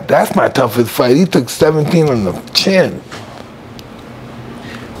 God, that's my toughest fight. He took 17 on the chin.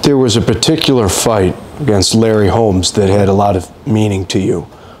 There was a particular fight against Larry Holmes that had a lot of meaning to you.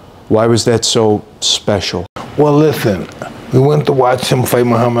 Why was that so special? Well, listen, we went to watch him fight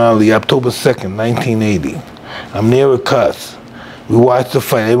Muhammad Ali October 2nd, 1980. I'm near a cuss. We watched the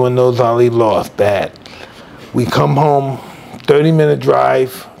fight. Everyone knows Ali lost bad. We come home, 30-minute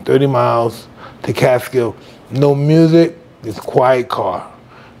drive, 30 miles to Catskill. No music, it's a quiet car.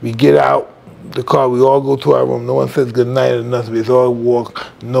 We get out the car, we all go to our room. No one says good night or nothing. It's all walk.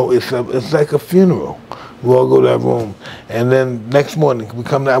 No, it's like a funeral. We all go to our room. And then next morning, we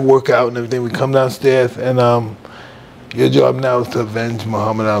come down, work out and everything. We come downstairs and your job now is to avenge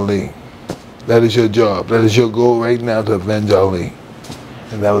Muhammad Ali. That is your job. That is your goal right now, to avenge Ali.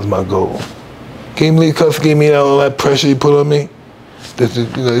 And that was my goal. Gave me all that pressure he put on me. This is,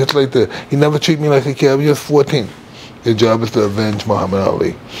 you know, it's like he never treated me like a kid. I was just 14. Your job is to avenge Muhammad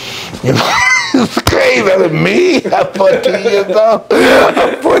Ali. You know, it's crazy. That's me. I'm 14 years old.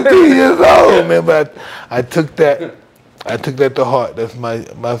 I'm 14 years old, man. But I took that to heart. That's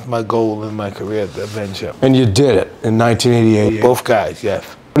my goal in my career, to avenge him. And you did it in 1988. Both guys, yes.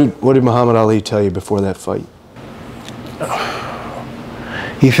 What did Muhammad Ali tell you before that fight?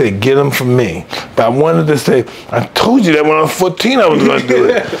 He said, get him from me. But I wanted to say, I told you that when I was 14 I was going to do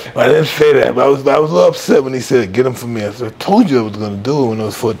it. But I didn't say that. But I was a little upset when he said, get him from me. I said, I told you I was going to do it when I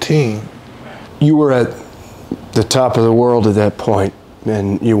was 14. You were at the top of the world at that point,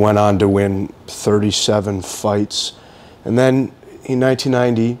 and you went on to win 37 fights. And then in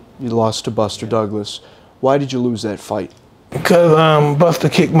 1990, you lost to Buster Douglas. Why did you lose that fight? Because Buster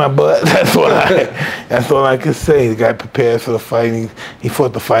kicked my butt. That's all I could say. The guy prepared for the fight. He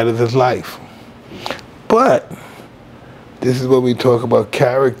fought the fight of his life. But this is what we talk about,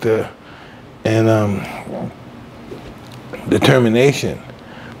 character and determination.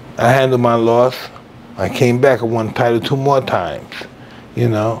 I handled my loss. I came back. I won the title 2 more times. You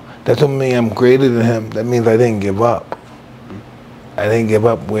know, that doesn't mean I'm greater than him. That means I didn't give up. I didn't give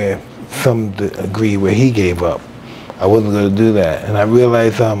up where some agree where he gave up. I wasn't going to do that. And I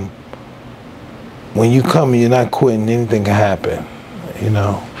realized when you come and you're not quitting, anything can happen. You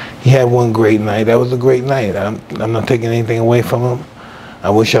know, he had one great night. That was a great night. I'm not taking anything away from him. I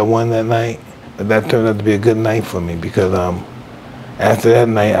wish I won that night, but that turned out to be a good night for me because after that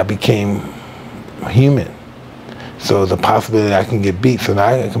night, I became human. So there's a possibility I can get beat, so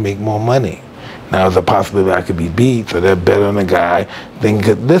now I can make more money. Now there's a possibility I could be beat, so they're better than the guy.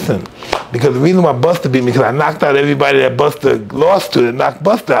 Listen, because the reason why Buster beat me, because I knocked out everybody that Buster lost to, that knocked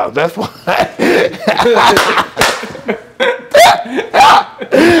Buster out. That's why.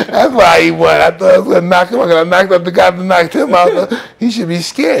 That's why he won. I thought I was going to knock him out, because I knocked out the guy that knocked him out. He should be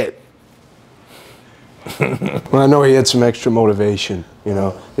scared. Well, I know he had some extra motivation. You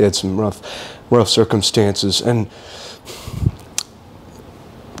know, he had some rough circumstances. And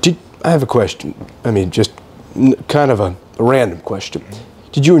I have a question. I mean, just kind of a random question.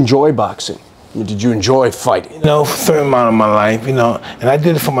 Did you enjoy boxing? Did you enjoy fighting? You know, for a certain amount of my life, you know, and I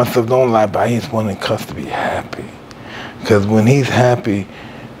did it for myself, don't lie, but I just wanted Cus to be happy. Because when he's happy,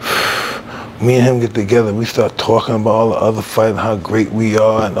 me and him get together, we start talking about all the other fights, how great we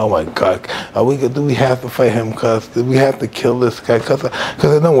are, and oh my God, do we have to fight him, Cus? Do we have to kill this guy, Cus?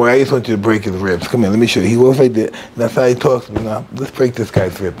 Because don't worry, I just want you to break his ribs. Come here, let me show you. He was like that. That's how he talks to me now. Let's break this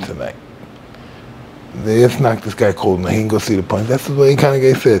guy's ribs tonight. Let's knock this guy cold now. He can go see the punch. That's what he kind of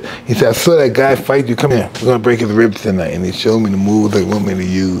guy said. He said, I saw that guy fight you. Come here. We're going to break his ribs tonight. And he showed me the moves they want me to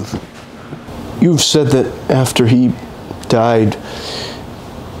use. You've said that after he died,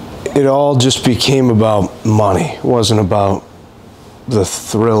 it all just became about money. It wasn't about the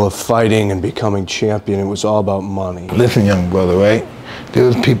thrill of fighting and becoming champion. It was all about money. Listen, young brother, right? There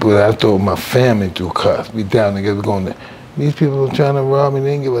was people that I thought my family through Cus. We down together going to These people were trying to rob me.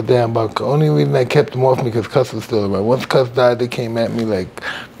 They didn't give a damn about Cus. Only reason I kept them off me because Cus was still around. Once Cus died, they came at me like,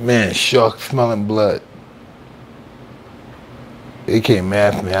 man, sharks smelling blood. They came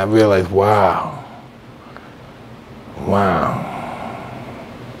at me. I realized, wow. Wow.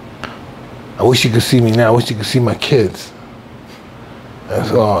 I wish you could see me now. I wish you could see my kids.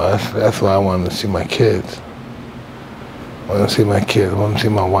 That's all. That's why I wanted to see my kids. I want to see my kids. I want to see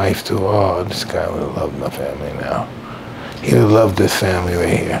my wife too. Oh, this guy would have loved my family now. He would have loved this family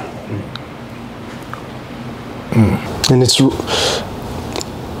right here. And it's,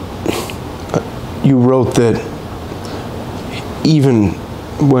 you wrote that even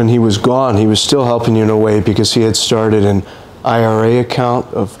when he was gone, he was still helping you in a way because he had started an IRA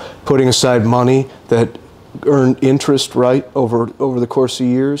account of putting aside money that earned interest, right, over the course of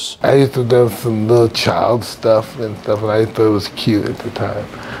years? I used to do some little child stuff and stuff, and I thought it was cute at the time.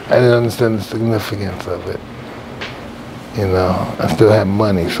 I didn't understand the significance of it. You know, I still had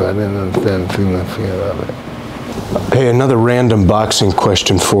money, so I didn't understand the significance of it. Hey, another random boxing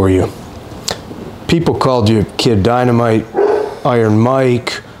question for you. People called you Kid Dynamite, Iron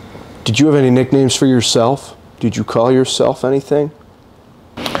Mike. Did you have any nicknames for yourself? Did you call yourself anything?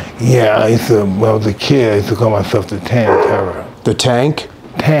 Yeah, I used to, when I was a kid, I used to call myself the Tan Terror. The Tank?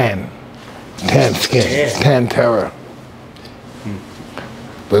 Tan skin, Tan Terror.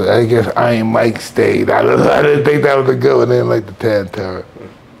 But I guess Iron Mike stayed. I didn't think that was a good one. I didn't like the Tan Terror.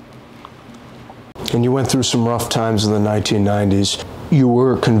 And you went through some rough times in the 1990s. You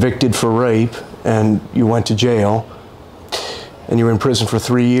were convicted for rape, and you went to jail, and you were in prison for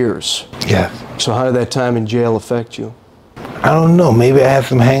 3 years. Yes. So how did that time in jail affect you? I don't know. Maybe I had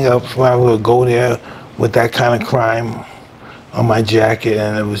some hang-ups where I would go there with that kind of crime on my jacket,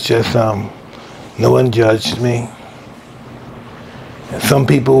 and it was just, no one judged me. And some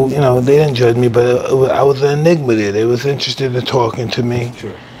people, you know, they didn't judge me, but I was an enigma there. They was interested in talking to me.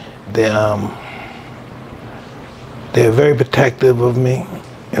 Sure. They're very protective of me.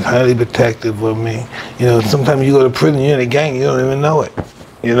 It's highly protective of me. You know, sometimes you go to prison, you're in a gang, you don't even know it.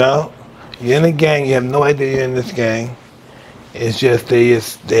 You know? You're in a gang, you have no idea you're in this gang. It's just they're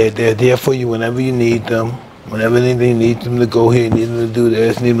there for you whenever you need them. Whenever they need them to go here, need them to do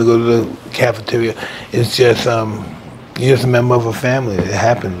this, need them to go to the cafeteria. It's just you're just a member of a family. It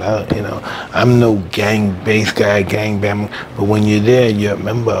happens. You know, I'm no gang-based guy, gang-bang, but when you're there, you're a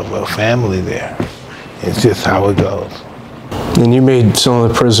member of a family there. It's just how it goes. And you made some of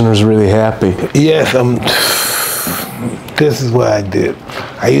the prisoners really happy. Yes, this is what I did.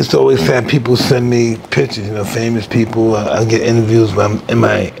 I used to always have people send me pictures, you know, famous people. I get interviews in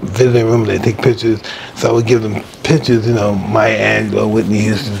my visiting room, they take pictures. So I would give them pictures, you know, Maya Angelou, Whitney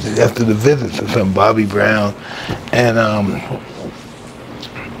Houston, after the visits, or some Bobby Brown. And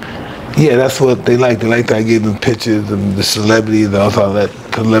yeah, that's what they liked. They liked that I gave them pictures of the celebrities. I also let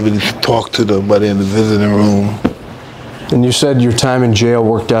celebrities talk to them, but in the visiting room. And you said your time in jail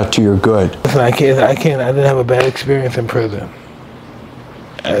worked out to your good. Listen, I didn't have a bad experience in prison.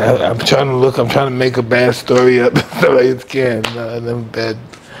 I'm trying to make a bad story up so I can. No, bad.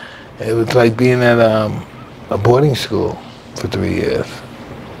 It was like being at a boarding school for 3 years.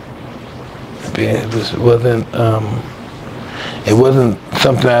 It wasn't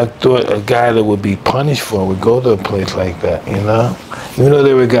something I thought a guy that would be punished for would go to a place like that, you know? Even though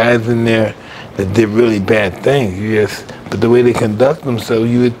there were guys in there that did really bad things, but the way they conduct themselves,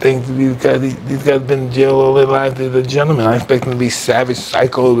 you would think these guys been in jail all their lives. They're the gentlemen. I expect them to be savage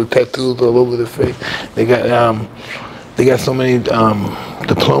psychos with tattoos all over their face. They got so many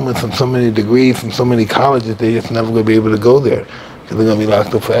diplomas and so many degrees from so many colleges. They just never gonna be able to go there because they're gonna be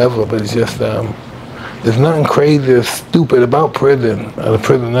locked up forever. But it's just there's nothing crazy or stupid about prison or the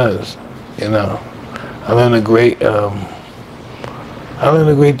prisoners. You know, I learned a great deal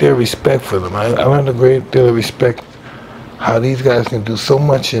of respect for them. I learned a great deal of respect how these guys can do so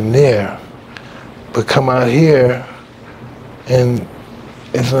much in there, but come out here and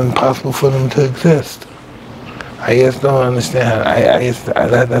it's impossible for them to exist. I just don't understand how,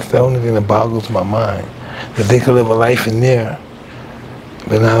 that's the only thing that boggles my mind, that they could live a life in there,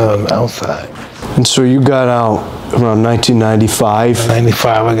 but not on the outside. And so you got out around 1995. In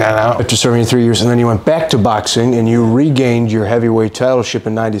 95 I got out. After serving 3 years, and then you went back to boxing and you regained your heavyweight titleship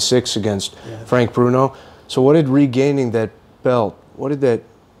in 96 against Frank Bruno. So what did regaining that belt, how did that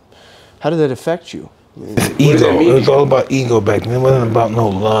affect you? It's ego. It was all about ego back then. It wasn't about no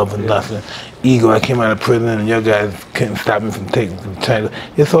love and nothing. Ego. I came out of prison and your guys couldn't stop me from taking the title.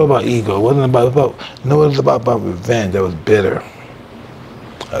 It's all about ego. It wasn't about it was about revenge. I was bitter.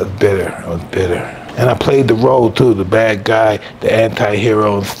 I was bitter. And I played the role too, the bad guy, the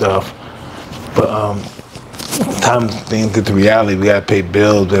anti-hero and stuff. But Sometimes things get to reality. We gotta pay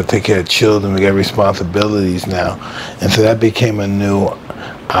bills, we gotta take care of children, we got responsibilities now. And so that became a new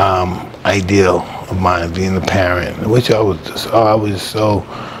ideal of mine, being a parent, which I was horrible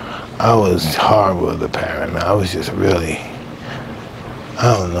as a parent. I was just really,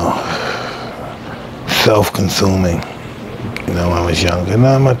 I don't know, self-consuming, you know, when I was younger.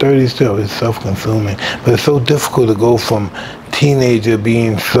 Now in my 30s too, it's self-consuming. But it's so difficult to go from teenager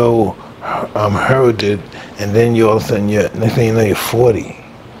being so heralded, and then you all of a sudden, next thing you know, you're 40.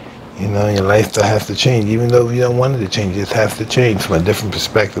 You know, your lifestyle has to change. Even though you don't want it to change, it has to change from a different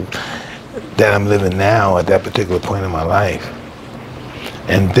perspective that I'm living now at that particular point in my life.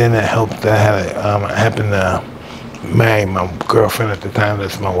 And then it helped that I happened to marry my girlfriend at the time,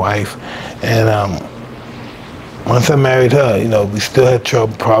 that's my wife. And once I married her, you know, we still had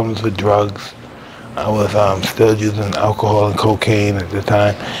problems with drugs. I was still using alcohol and cocaine at the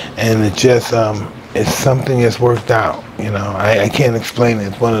time. And it just, it's something that's worked out, you know. I can't explain it.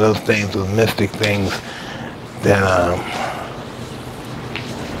 It's one of those things, those mystic things that,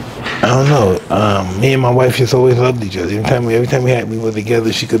 I don't know. Me and my wife just always loved each other. Every time we were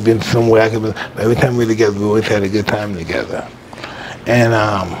together, she could be in somewhere, I could be, every time we were together, we always had a good time together. And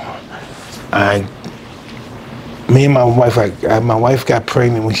me and my wife, my wife got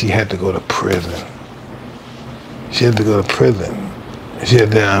pregnant when she had to go to prison. She had to go to prison. She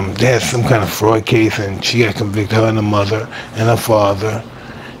had they had some kind of fraud case, and she got convicted, her and her mother and her father.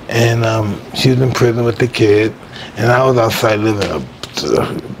 And she was in prison with the kid, and I was outside living a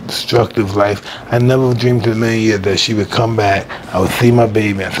destructive life. I never dreamed in a million years that she would come back. I would see my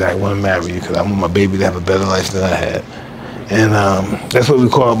baby and say, I want to marry you because I want my baby to have a better life than I had. And that's what we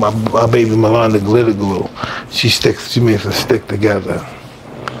call my baby Milan, the glitter glue. She makes us stick together.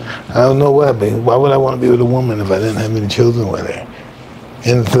 I don't know why, baby. Why would I want to be with a woman if I didn't have any children with her?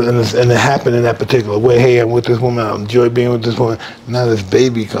 And it happened in that particular way. Hey, I'm with this woman, I enjoy being with this woman. Now this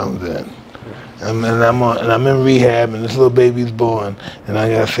baby comes in. And I'm in rehab, and this little baby's born, and I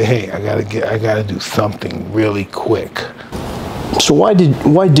gotta say, hey, I gotta do something really quick. So why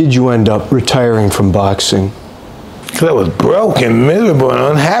did you end up retiring from boxing? Because I was broke and miserable and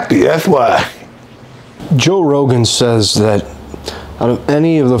unhappy. That's why. Joe Rogan says that out of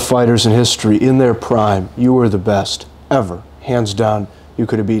any of the fighters in history in their prime, you were the best ever, hands down. You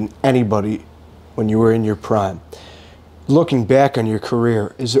could have beaten anybody when you were in your prime. Looking back on your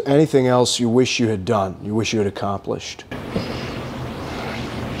career, is there anything else you wish you had done, you wish you had accomplished?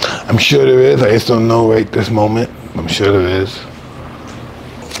 I'm sure there is. I just don't know right this moment. I'm sure there is.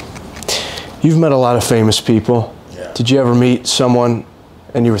 You've met a lot of famous people. Yeah. Did you ever meet someone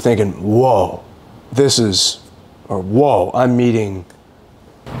and you were thinking, whoa, whoa, I'm meeting...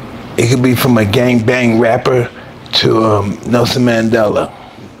 It could be from a gangbang rapper to Nelson Mandela.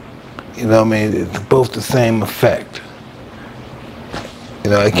 You know what I mean? It's both the same effect. You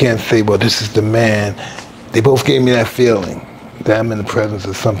know, I can't say, well, this is the man. They both gave me that feeling that I'm in the presence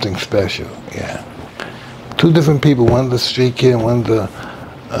of something special, yeah. Two different people, one's a street kid, one's a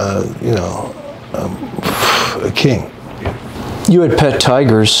king. You had pet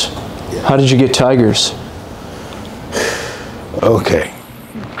tigers. Yeah. How did you get tigers? Okay,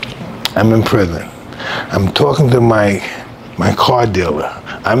 I'm in prison. I'm talking to my car dealer.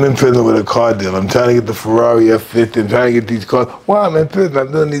 I'm in prison with a car dealer. I'm trying to get the Ferrari F50. I'm trying to get these cars. While I'm in prison,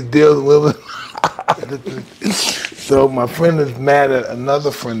 I'm doing these deals with them. So my friend is mad at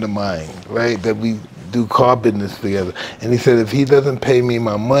another friend of mine, right, that we do car business together. And he said, if he doesn't pay me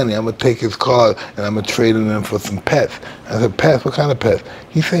my money, I'm going to take his car and I'm going to trade him in for some pets. I said, pets? What kind of pets?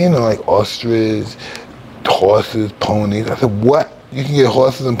 He said, you know, like ostrich, horses, ponies. I said, what? You can get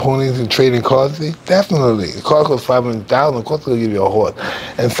horses and ponies and trade in cars? He said, definitely. The car costs $500,000. Of course they'll give you a horse.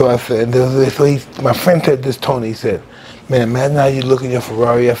 And so I said, my friend said this, Tony, he said, man, imagine how you look in your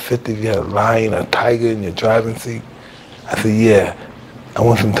Ferrari F50 if you had a lion, a tiger in your driving seat. I said, yeah, I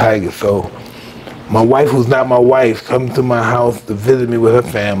want some tigers. So my wife, who's not my wife, comes to my house to visit me with her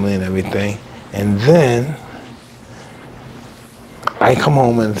family and everything. And then I come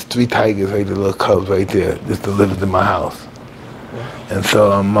home and there's 3 tigers, right, the little cubs right there, just delivered to my house. And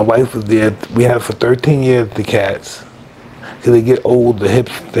so my wife was there. We had it for 13 years, the cats. Because they get old, the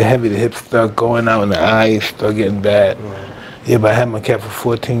hips start going out and the eyes start getting bad. Yeah, but I had my cat for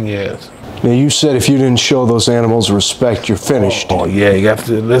 14 years. Now you said if you didn't show those animals respect, you're finished. Oh yeah, you have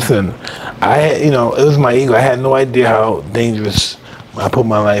to, listen, it was my ego. I had no idea how dangerous I put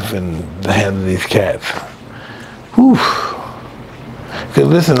my life in the hands of these cats. Whew. Because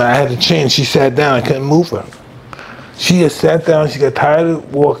listen, I had to change. She sat down, I couldn't move her. She just sat down, she got tired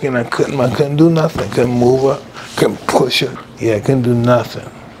of walking, I couldn't do nothing. Couldn't move her, couldn't push her. Yeah, I couldn't do nothing.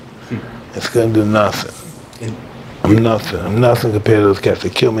 Just couldn't do nothing. I'm nothing. I'm nothing compared to those cats. They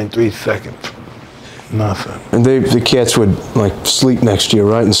kill me in 3 seconds. Nothing. And the cats would like sleep next to you,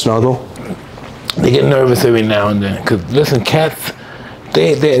 right, and snuggle? They get nervous every now and then. Cause listen, cats,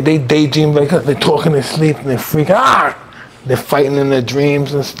 they daydream like us. They talk in their sleep and they freak out. They're fighting in their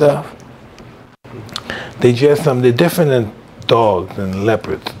dreams and stuff. They just they're different than dogs and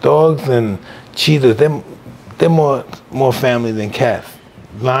leopards. Dogs and cheetahs, they're more family than cats.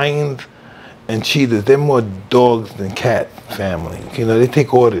 Lions and cheetahs, they're more dogs than cat family. You know, they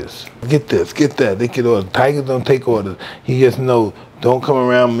take orders. Get this, get that. They get orders. Tigers don't take orders. He just knows, don't come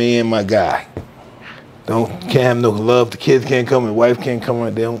around me and my guy. Can't have no love. The kids can't come, the wife can't come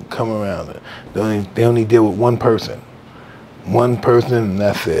around. They don't come around. They only deal with one person. One person, and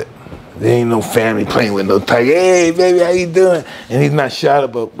that's it. There ain't no family playing with no tiger. Hey, baby, how you doing? And he's not shot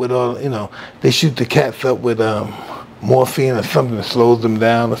up with all, you know, they shoot the cats up with morphine or something that slows them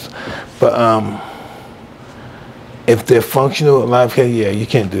down. But if they're functional, live cat, yeah, you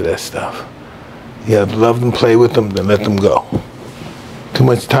can't do that stuff. You have to love them, play with them, then let them go. Too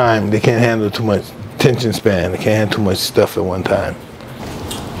much time, they can't handle too much attention span. They can't handle too much stuff at one time.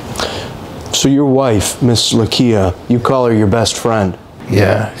 So your wife, Miss Lakia, you call her your best friend.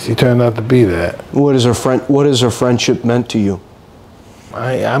 Yeah, she turned out to be that. What has her friendship meant to you?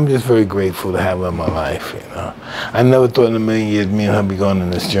 I'm just very grateful to have her in my life, you know. I never thought in a million years me and her be going on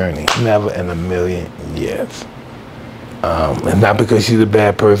this journey. Never in a million years. And not because she's a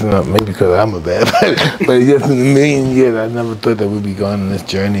bad person, or maybe because I'm a bad person, but just in a million years, I never thought that we'd be going on this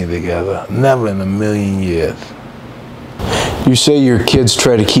journey together. Never in a million years. You say your kids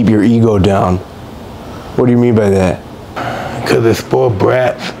try to keep your ego down. What do you mean by that? Because they're spoiled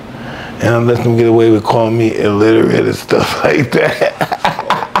brats, and I let them get away with calling me illiterate and stuff like that.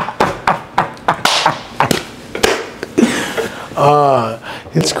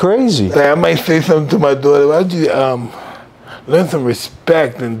 It's crazy. Like I might say something to my daughter, why'd you learn some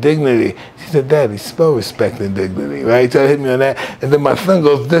respect and dignity? She said, Daddy, spell respect and dignity, right? Try to hit me on that. And then my son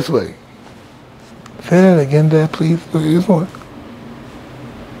goes this way. Say that again, Dad, please. This one.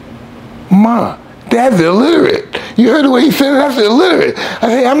 Ma, Dad's illiterate. You heard the way he said it? That's illiterate. I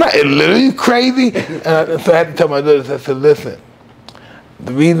said, I'm not illiterate. You crazy? And so I had to tell my daughters, I said, listen,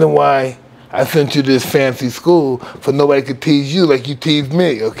 the reason why I sent you to this fancy school for nobody could tease you like you teased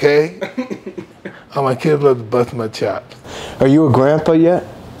me, okay? Oh, my kids love to bust my chops. Are you a grandpa yet?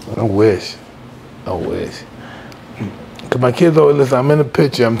 I wish. I wish. Because my kids always listen, I'm in a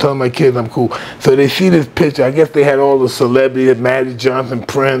picture, I'm telling my kids I'm cool. So they see this picture, I guess they had all the celebrities, Magic Johnson,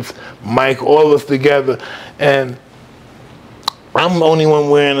 Prince, Mike, all of us together. And I'm the only one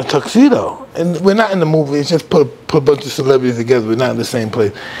wearing a tuxedo. And we're not in the movie, it's just put a bunch of celebrities together, we're not in the same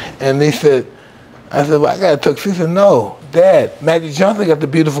place. And they said, I said, well, I got a tuxedo. He said, no, Dad, Magic Johnson got the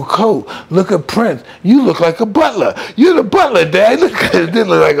beautiful coat. Look at Prince. You look like a butler. You're the butler, Dad. Look at it. It did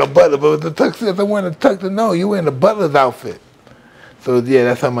look like a butler, but with the tuxedo, I'm wearing a tuxedo. No, you're wearing a butler's outfit. So, yeah,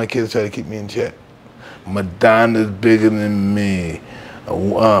 that's how my kids try to keep me in check. Madonna's bigger than me.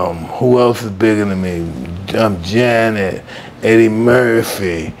 Who else is bigger than me? Janet, Eddie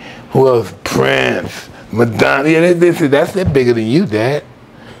Murphy. Who else? Prince, Madonna. Yeah, they say, they're bigger than you, Dad.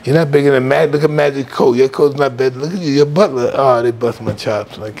 You're not bigger than Magic. Look at Magic's coat. Your coat's not better. Look at you, your butler. Oh, they bust my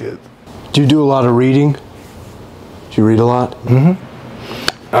chops like it. Do you do a lot of reading? Do you read a lot? Mm-hmm.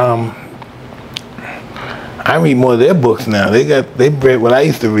 I read more of their books now. They read what I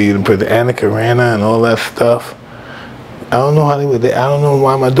used to read and put the Anna Karenina and all that stuff. I don't know how I don't know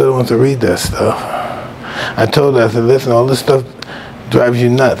why my daughter wants to read that stuff. I told her, I said, listen, all this stuff drives you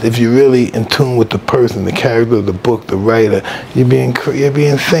nuts. If you're really in tune with the person, the character of the book, the writer, you're being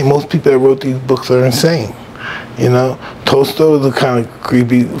insane. Most people that wrote these books are insane. You know, Tolstoy was kind of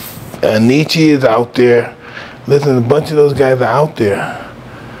creepy. Nietzsche is out there. Listen, a bunch of those guys are out there.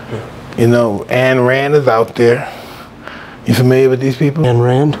 You know, Ayn Rand is out there. You familiar with these people? Ayn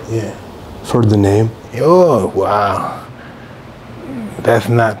Rand? Yeah. I've heard the name. Oh, wow. That's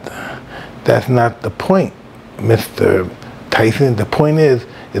not the point, Mr. Tyson. The point is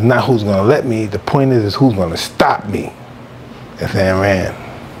not who's going to let me. The point is who's going to stop me. That's Ayn Rand.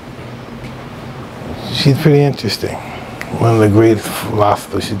 She's pretty interesting. One of the greatest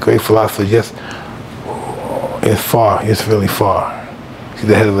philosophers. She's a great philosopher. Just it's really far. She's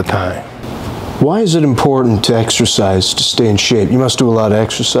ahead of her time. Why is it important to exercise to stay in shape? You must do a lot of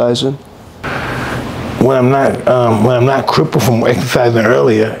exercising. When I'm not crippled from exercising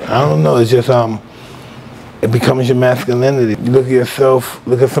earlier, I don't know. It's just it becomes your masculinity. You look at yourself,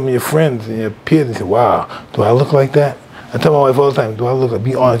 look at some of your friends and your peers, and say, "Wow, do I look like that?" I tell my wife all the time, "Do I look like?"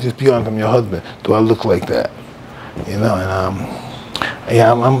 Be honest, just be honest with your husband. Do I look like that? You know, and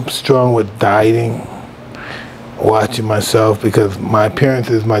yeah, I'm strong with dieting. watching myself, because my appearance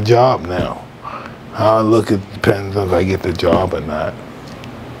is my job now. How I look, it depends on if I get the job or not.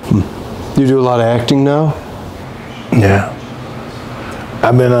 You do a lot of acting now? Yeah.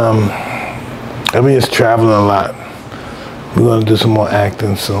 I've been just traveling a lot. We're gonna do some more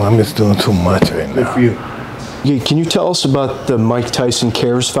acting soon. I'm just doing too much right now. Good for you. Can you tell us about the Mike Tyson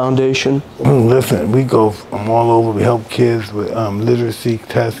Cares Foundation? Listen, we go from all over. We help kids with literacy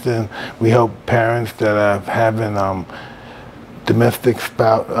testing. We help parents that are having domestic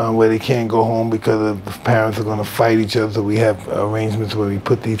spout where they can't go home because the parents are going to fight each other. So we have arrangements where we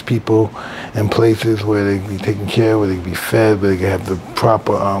put these people in places where they can be taken care of, where they can be fed, where they can have the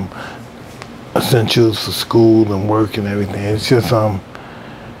proper essentials for school and work and everything. It's just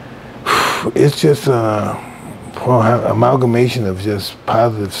amalgamation of just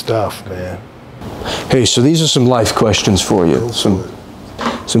positive stuff, man. Hey, so these are some life questions for you.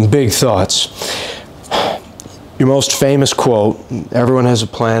 Some big thoughts. Your most famous quote: everyone has a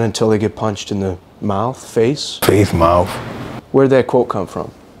plan until they get punched in the mouth, face? Face, mouth. Where'd that quote come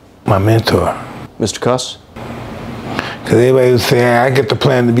from? My mentor. Mr. Cuss? Because everybody was saying, I got the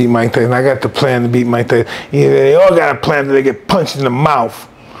plan to beat Mike Tyson, I got the plan to beat Mike Tyson. Yeah, they all got a plan until they get punched in the mouth.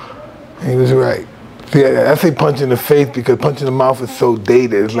 And he was right. See, I say punch in the face because punch in the mouth is so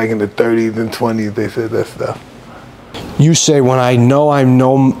dated. It's like in the 30s and 20s they said that stuff. You say, when I know I'm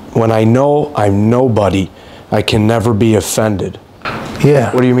nobody, I can never be offended.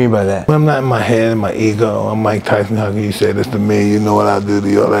 Yeah. What do you mean by that? When I'm not in my head and my ego, I'm Mike Tyson, how can you say this to me? You know what I'll do to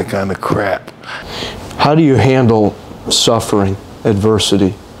you, all that kind of crap. How do you handle suffering,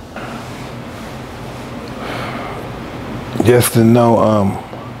 adversity? Just to know,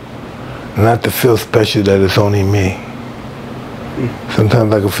 not to feel special that it's only me.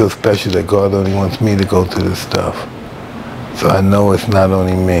 Sometimes I can feel special that God only wants me to go through this stuff. So I know it's not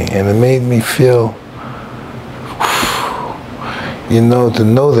only me. And it made me feel, you know, to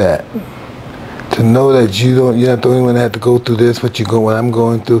know that you're not the only one that had to go through this, what I'm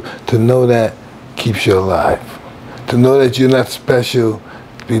going through, to know that keeps you alive. To know that you're not special,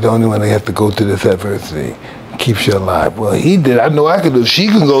 to be the only one that has to go through this adversity, keeps you alive. Well, he did. I know I can do. She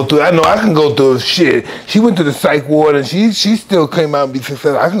can go through. I know I can go through shit. She went to the psych ward and she still came out and be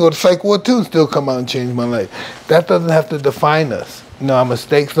successful. I can go to psych ward too and still come out and change my life. That doesn't have to define us. You know, our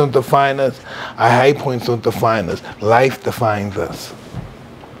mistakes don't define us. Our high points don't define us. Life defines us.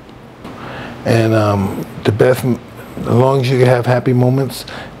 And as long as you can have happy moments,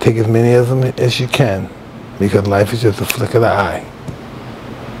 take as many of them as you can, because life is just a flick of the eye.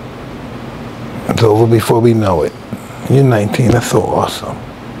 It's over before we know it. You're 19, that's so awesome.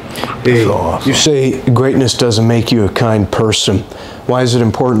 That's so awesome. You say greatness doesn't make you a kind person. Why is it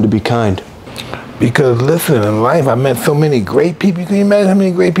important to be kind? Because listen, in life I met so many great people. Can you imagine how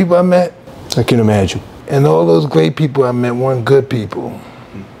many great people I met? I can imagine. And all those great people I met weren't good people.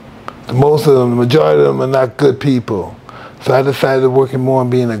 Most of them, the majority of them are not good people. So I decided working more on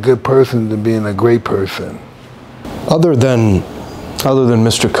being a good person than being a great person. Other than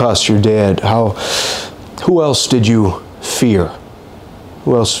Mr. Cuss, your dad, who else did you fear?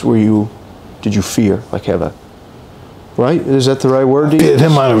 Who else did you fear? Like have a, right? Is that the right word? I feared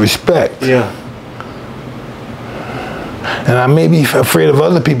him out of respect. Yeah. And I may be afraid of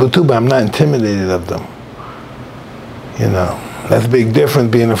other people too, but I'm not intimidated of them. You know, that's a big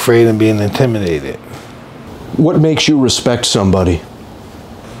difference, being afraid and being intimidated. What makes you respect somebody?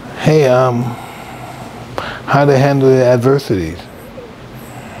 Hey, how they handle their adversities.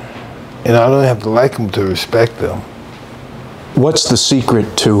 And I don't have to like them to respect them. What's the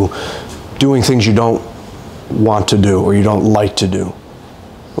secret to doing things you don't want to do or you don't like to do?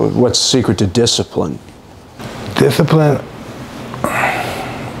 What's the secret to discipline? Discipline,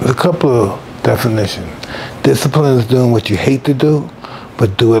 there's a couple of definitions. Discipline is doing what you hate to do,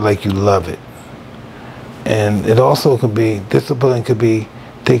 but do it like you love it. And it also could be, discipline could be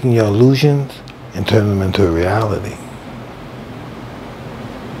taking your illusions and turning them into a reality.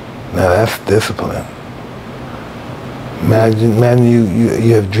 Now that's discipline. Imagine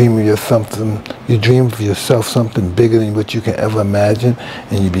you have dream of you dream of yourself something bigger than what you can ever imagine,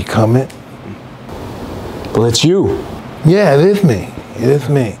 and you become it. Well, it's you. Yeah, it is me. It is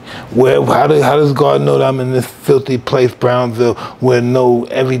me. How does God know that I'm in this filthy place, Brownsville, where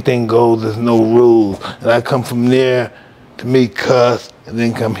everything goes, there's no rules, and I come from there to meet Cuss and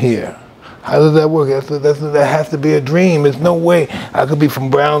then come here? How does that work? That has to be a dream. There's no way I could be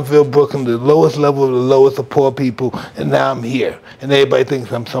from Brownsville, Brooklyn, the lowest level of the lowest of poor people, and now I'm here, and everybody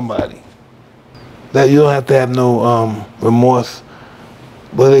thinks I'm somebody. That you don't have to have no remorse.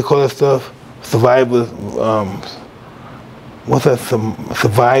 What do they call that stuff? Survivors. what's that, some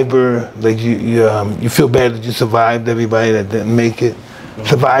survivor, like you feel bad that you survived everybody that didn't make it.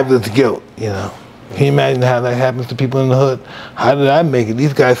 Survivor's guilt, you know. Can you imagine how that happens to people in the hood? How did I make it?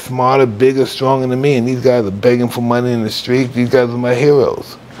 These guys smarter, bigger, stronger than me, and these guys are begging for money in the street. These guys are my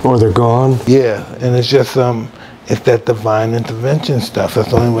heroes. Or they're gone? Yeah, and it's just, it's that divine intervention stuff.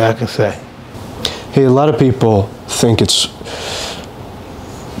 That's the only way I can say. Hey, a lot of people think it's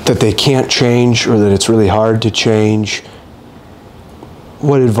that they can't change or that it's really hard to change.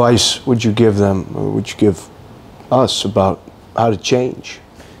 What advice would you give them, or would you give us about how to change?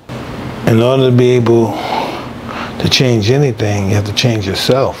 In order to be able to change anything, you have to change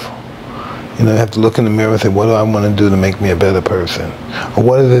yourself. You know, you have to look in the mirror and say, what do I want to do to make me a better person? Or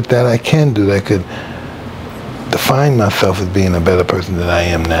what is it that I can do that could define myself as being a better person than I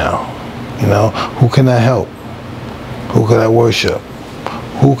am now? You know, who can I help? Who can I worship?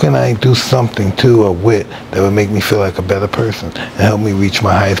 Who can I do something to or with that would make me feel like a better person and help me reach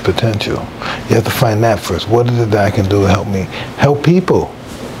my highest potential? You have to find that first. What is it that I can do to help me help people?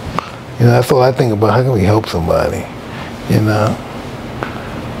 You know, that's all I think about. How can we help somebody? You know?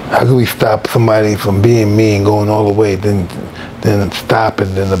 How can we stop somebody from being me and going all the way, then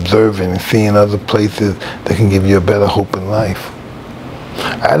stopping, then observing and seeing other places that can give you a better hope in life?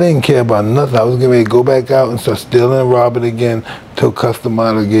 I didn't care about nothing. I was getting ready to go back out and start stealing and robbing again till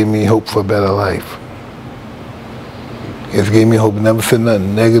Customato gave me hope for a better life. He just gave me hope. Never said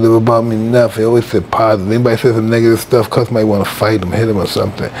nothing negative about me, nothing. He always said positive. Anybody said some negative stuff, Customato want to fight him, hit him or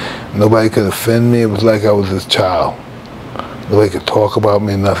something. Nobody could offend me. It was like I was his child. Nobody could talk about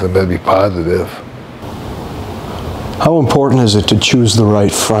me, nothing. Better be positive. How important is it to choose the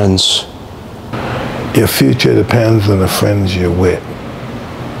right friends? Your future depends on the friends you're with.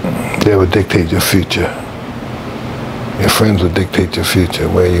 They will dictate your future. Your friends will dictate your future,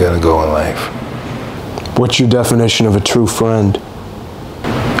 where you're going to go in life. What's your definition of a true friend?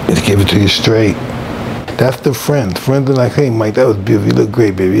 It's give it to you straight. That's the friend. Friends are like, hey, Mike, that was beautiful. You look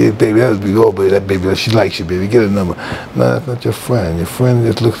great, baby. Hey, baby, that was beautiful. Oh, baby, that baby, she likes you, baby. Get a number. No, that's not your friend. Your friend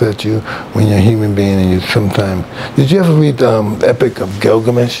just looks at you when you're a human being and you sometimes... Did you ever read the Epic of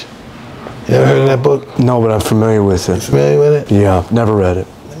Gilgamesh? You ever heard of that book? No, but I'm familiar with it. You familiar with it? Yeah, never read it.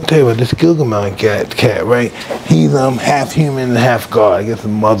 Let me tell you about this Gilgamesh cat, right? He's half human and half god. I guess the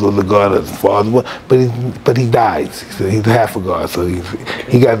mother of the god of his father, but he dies. So he's half a god, so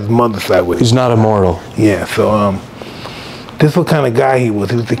he got his mother's side with him. He's not immortal. Yeah, so this is what kind of guy he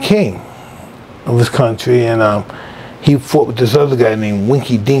was. He was the king of his country, and he fought with this other guy named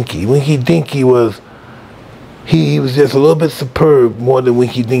Winky Dinky. Winky Dinky was... He was just a little bit superb more than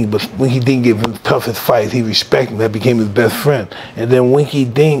Winky Dink, but Winky Dink gave him the toughest fights. He respected him. That became his best friend. And then Winky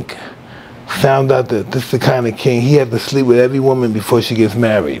Dink found out that this is the kind of king, he had to sleep with every woman before she gets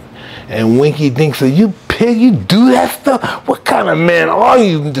married. And Winky Dink said, you pig, you do that stuff? What kind of man are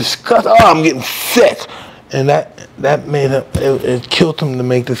you? Disgusting. Oh, I'm getting sick. And that made him, it killed him to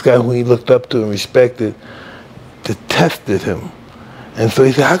make this guy who he looked up to and respected, detested him. And so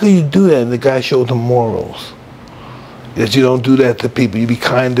he said, how can you do that? And the guy showed him morals. That you don't do that to people. You be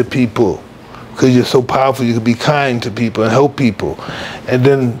kind to people. Because you're so powerful, you can be kind to people and help people. And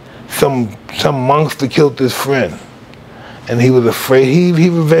then some monster killed his friend. And he was afraid. He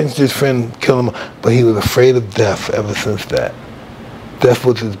revenged his friend, killed him, but he was afraid of death ever since that. Death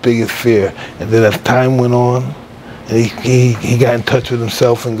was his biggest fear. And then as time went on, and he got in touch with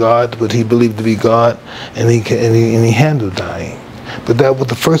himself and God, what he believed to be God, and he handled dying. But that was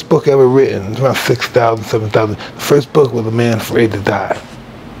the first book ever written. It's around 6,000, 7,000. The first book was a man afraid to die.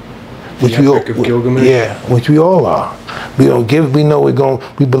 Which the Epic of Gilgamesh? Yeah, which we all are. We know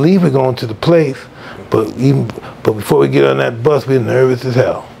we believe we're going to the place, but before we get on that bus, we're nervous as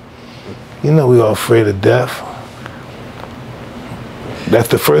hell. You know we're all afraid of death. That's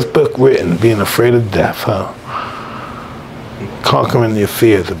the first book written, being afraid of death, huh? Conquering your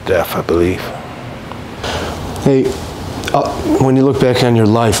fears of death, I believe. Hey, when you look back on your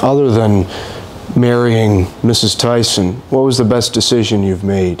life, other than marrying Mrs. Tyson, what was the best decision you've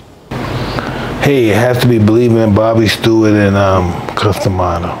made? Hey, it has to be believing in Bobby Stewart and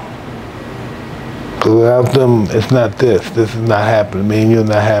Customato. Because without them, it's not this. This is not happening. Me and you are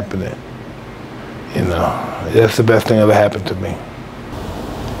not happening. You know, that's the best thing ever happened to me.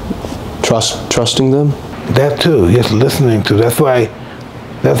 Trusting them? That too, just listening to. That's why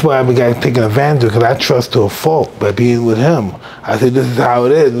I've been taking advantage of, because I trust to a fault by being with him. I said, this is how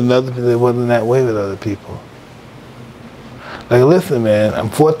it is, and it wasn't that way with other people. Like, listen, man, I'm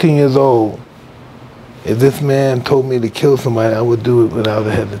 14 years old. If this man told me to kill somebody, I would do it without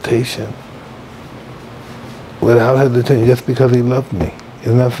a hesitation. Without hesitation, just because he loved me. It's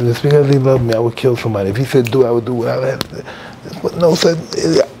not just because he loved me, I would kill somebody. If he said do, I would do it without hesitation. But no, so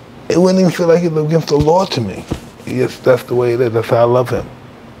it wouldn't even feel like it was against the law to me. That's the way it is. That's how I love him.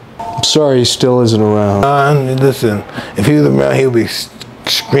 I'm sorry he still isn't around. Listen, if he was around, he would be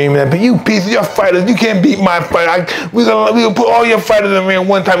screaming at me, you piece of your fighters, you can't beat my fighter. We're gonna put all your fighters in the ring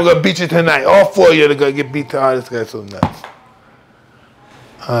one time, we're gonna beat you tonight. All 4 of you are gonna get beat to. Oh, this guy's so nuts.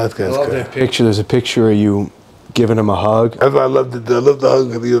 Oh, this guy's I love good. that picture. There's a picture of you giving him a hug. That's why I love the hug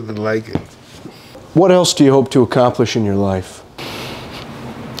because he doesn't like it. What else do you hope to accomplish in your life?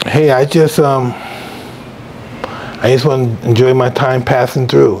 Hey, I just want to enjoy my time passing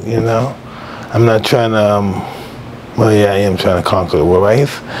through, you know? I'm not trying to, well, yeah, I am trying to conquer the world. I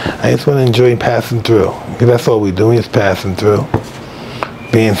just want to enjoy passing through. Because that's all we're doing is passing through.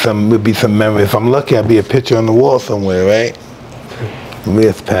 Would be some memory. If I'm lucky, I'll be a picture on the wall somewhere, right? We're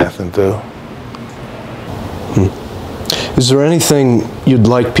just passing through. Is there anything you'd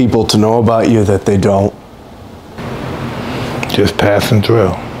like people to know about you that they don't? Just passing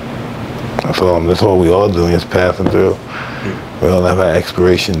through. That's all we all doing is passing through. We all have our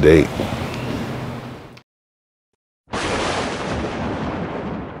expiration date.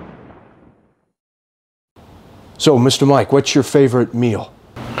 So, Mr. Mike, what's your favorite meal?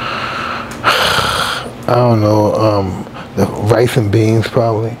 I don't know, the rice and beans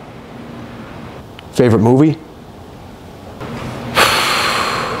probably. Favorite movie?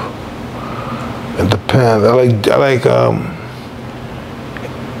 It depends. I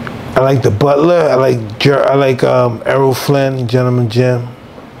like The Butler. I like Errol Flynn, Gentleman Jim.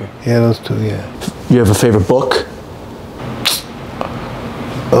 Yeah, those two. Yeah. You have a favorite book?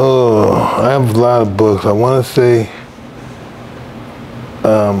 Oh, I have a lot of books. I want to say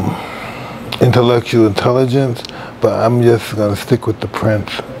Intellectual Intelligence, but I'm just gonna stick with The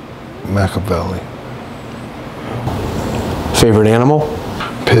Prince, Machiavelli. Favorite animal?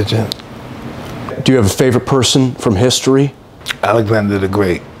 Pigeon. Do you have a favorite person from history? Alexander the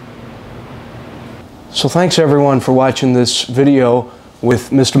Great. So thanks everyone for watching this video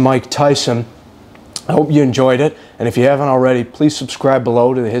with Mr. Mike Tyson. I hope you enjoyed it, and if you haven't already, please subscribe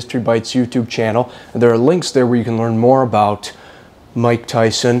below to the History Bites YouTube channel. And there are links there where you can learn more about Mike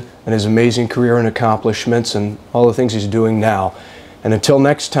Tyson and his amazing career and accomplishments and all the things he's doing now. And until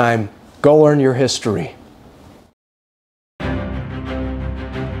next time, go learn your history.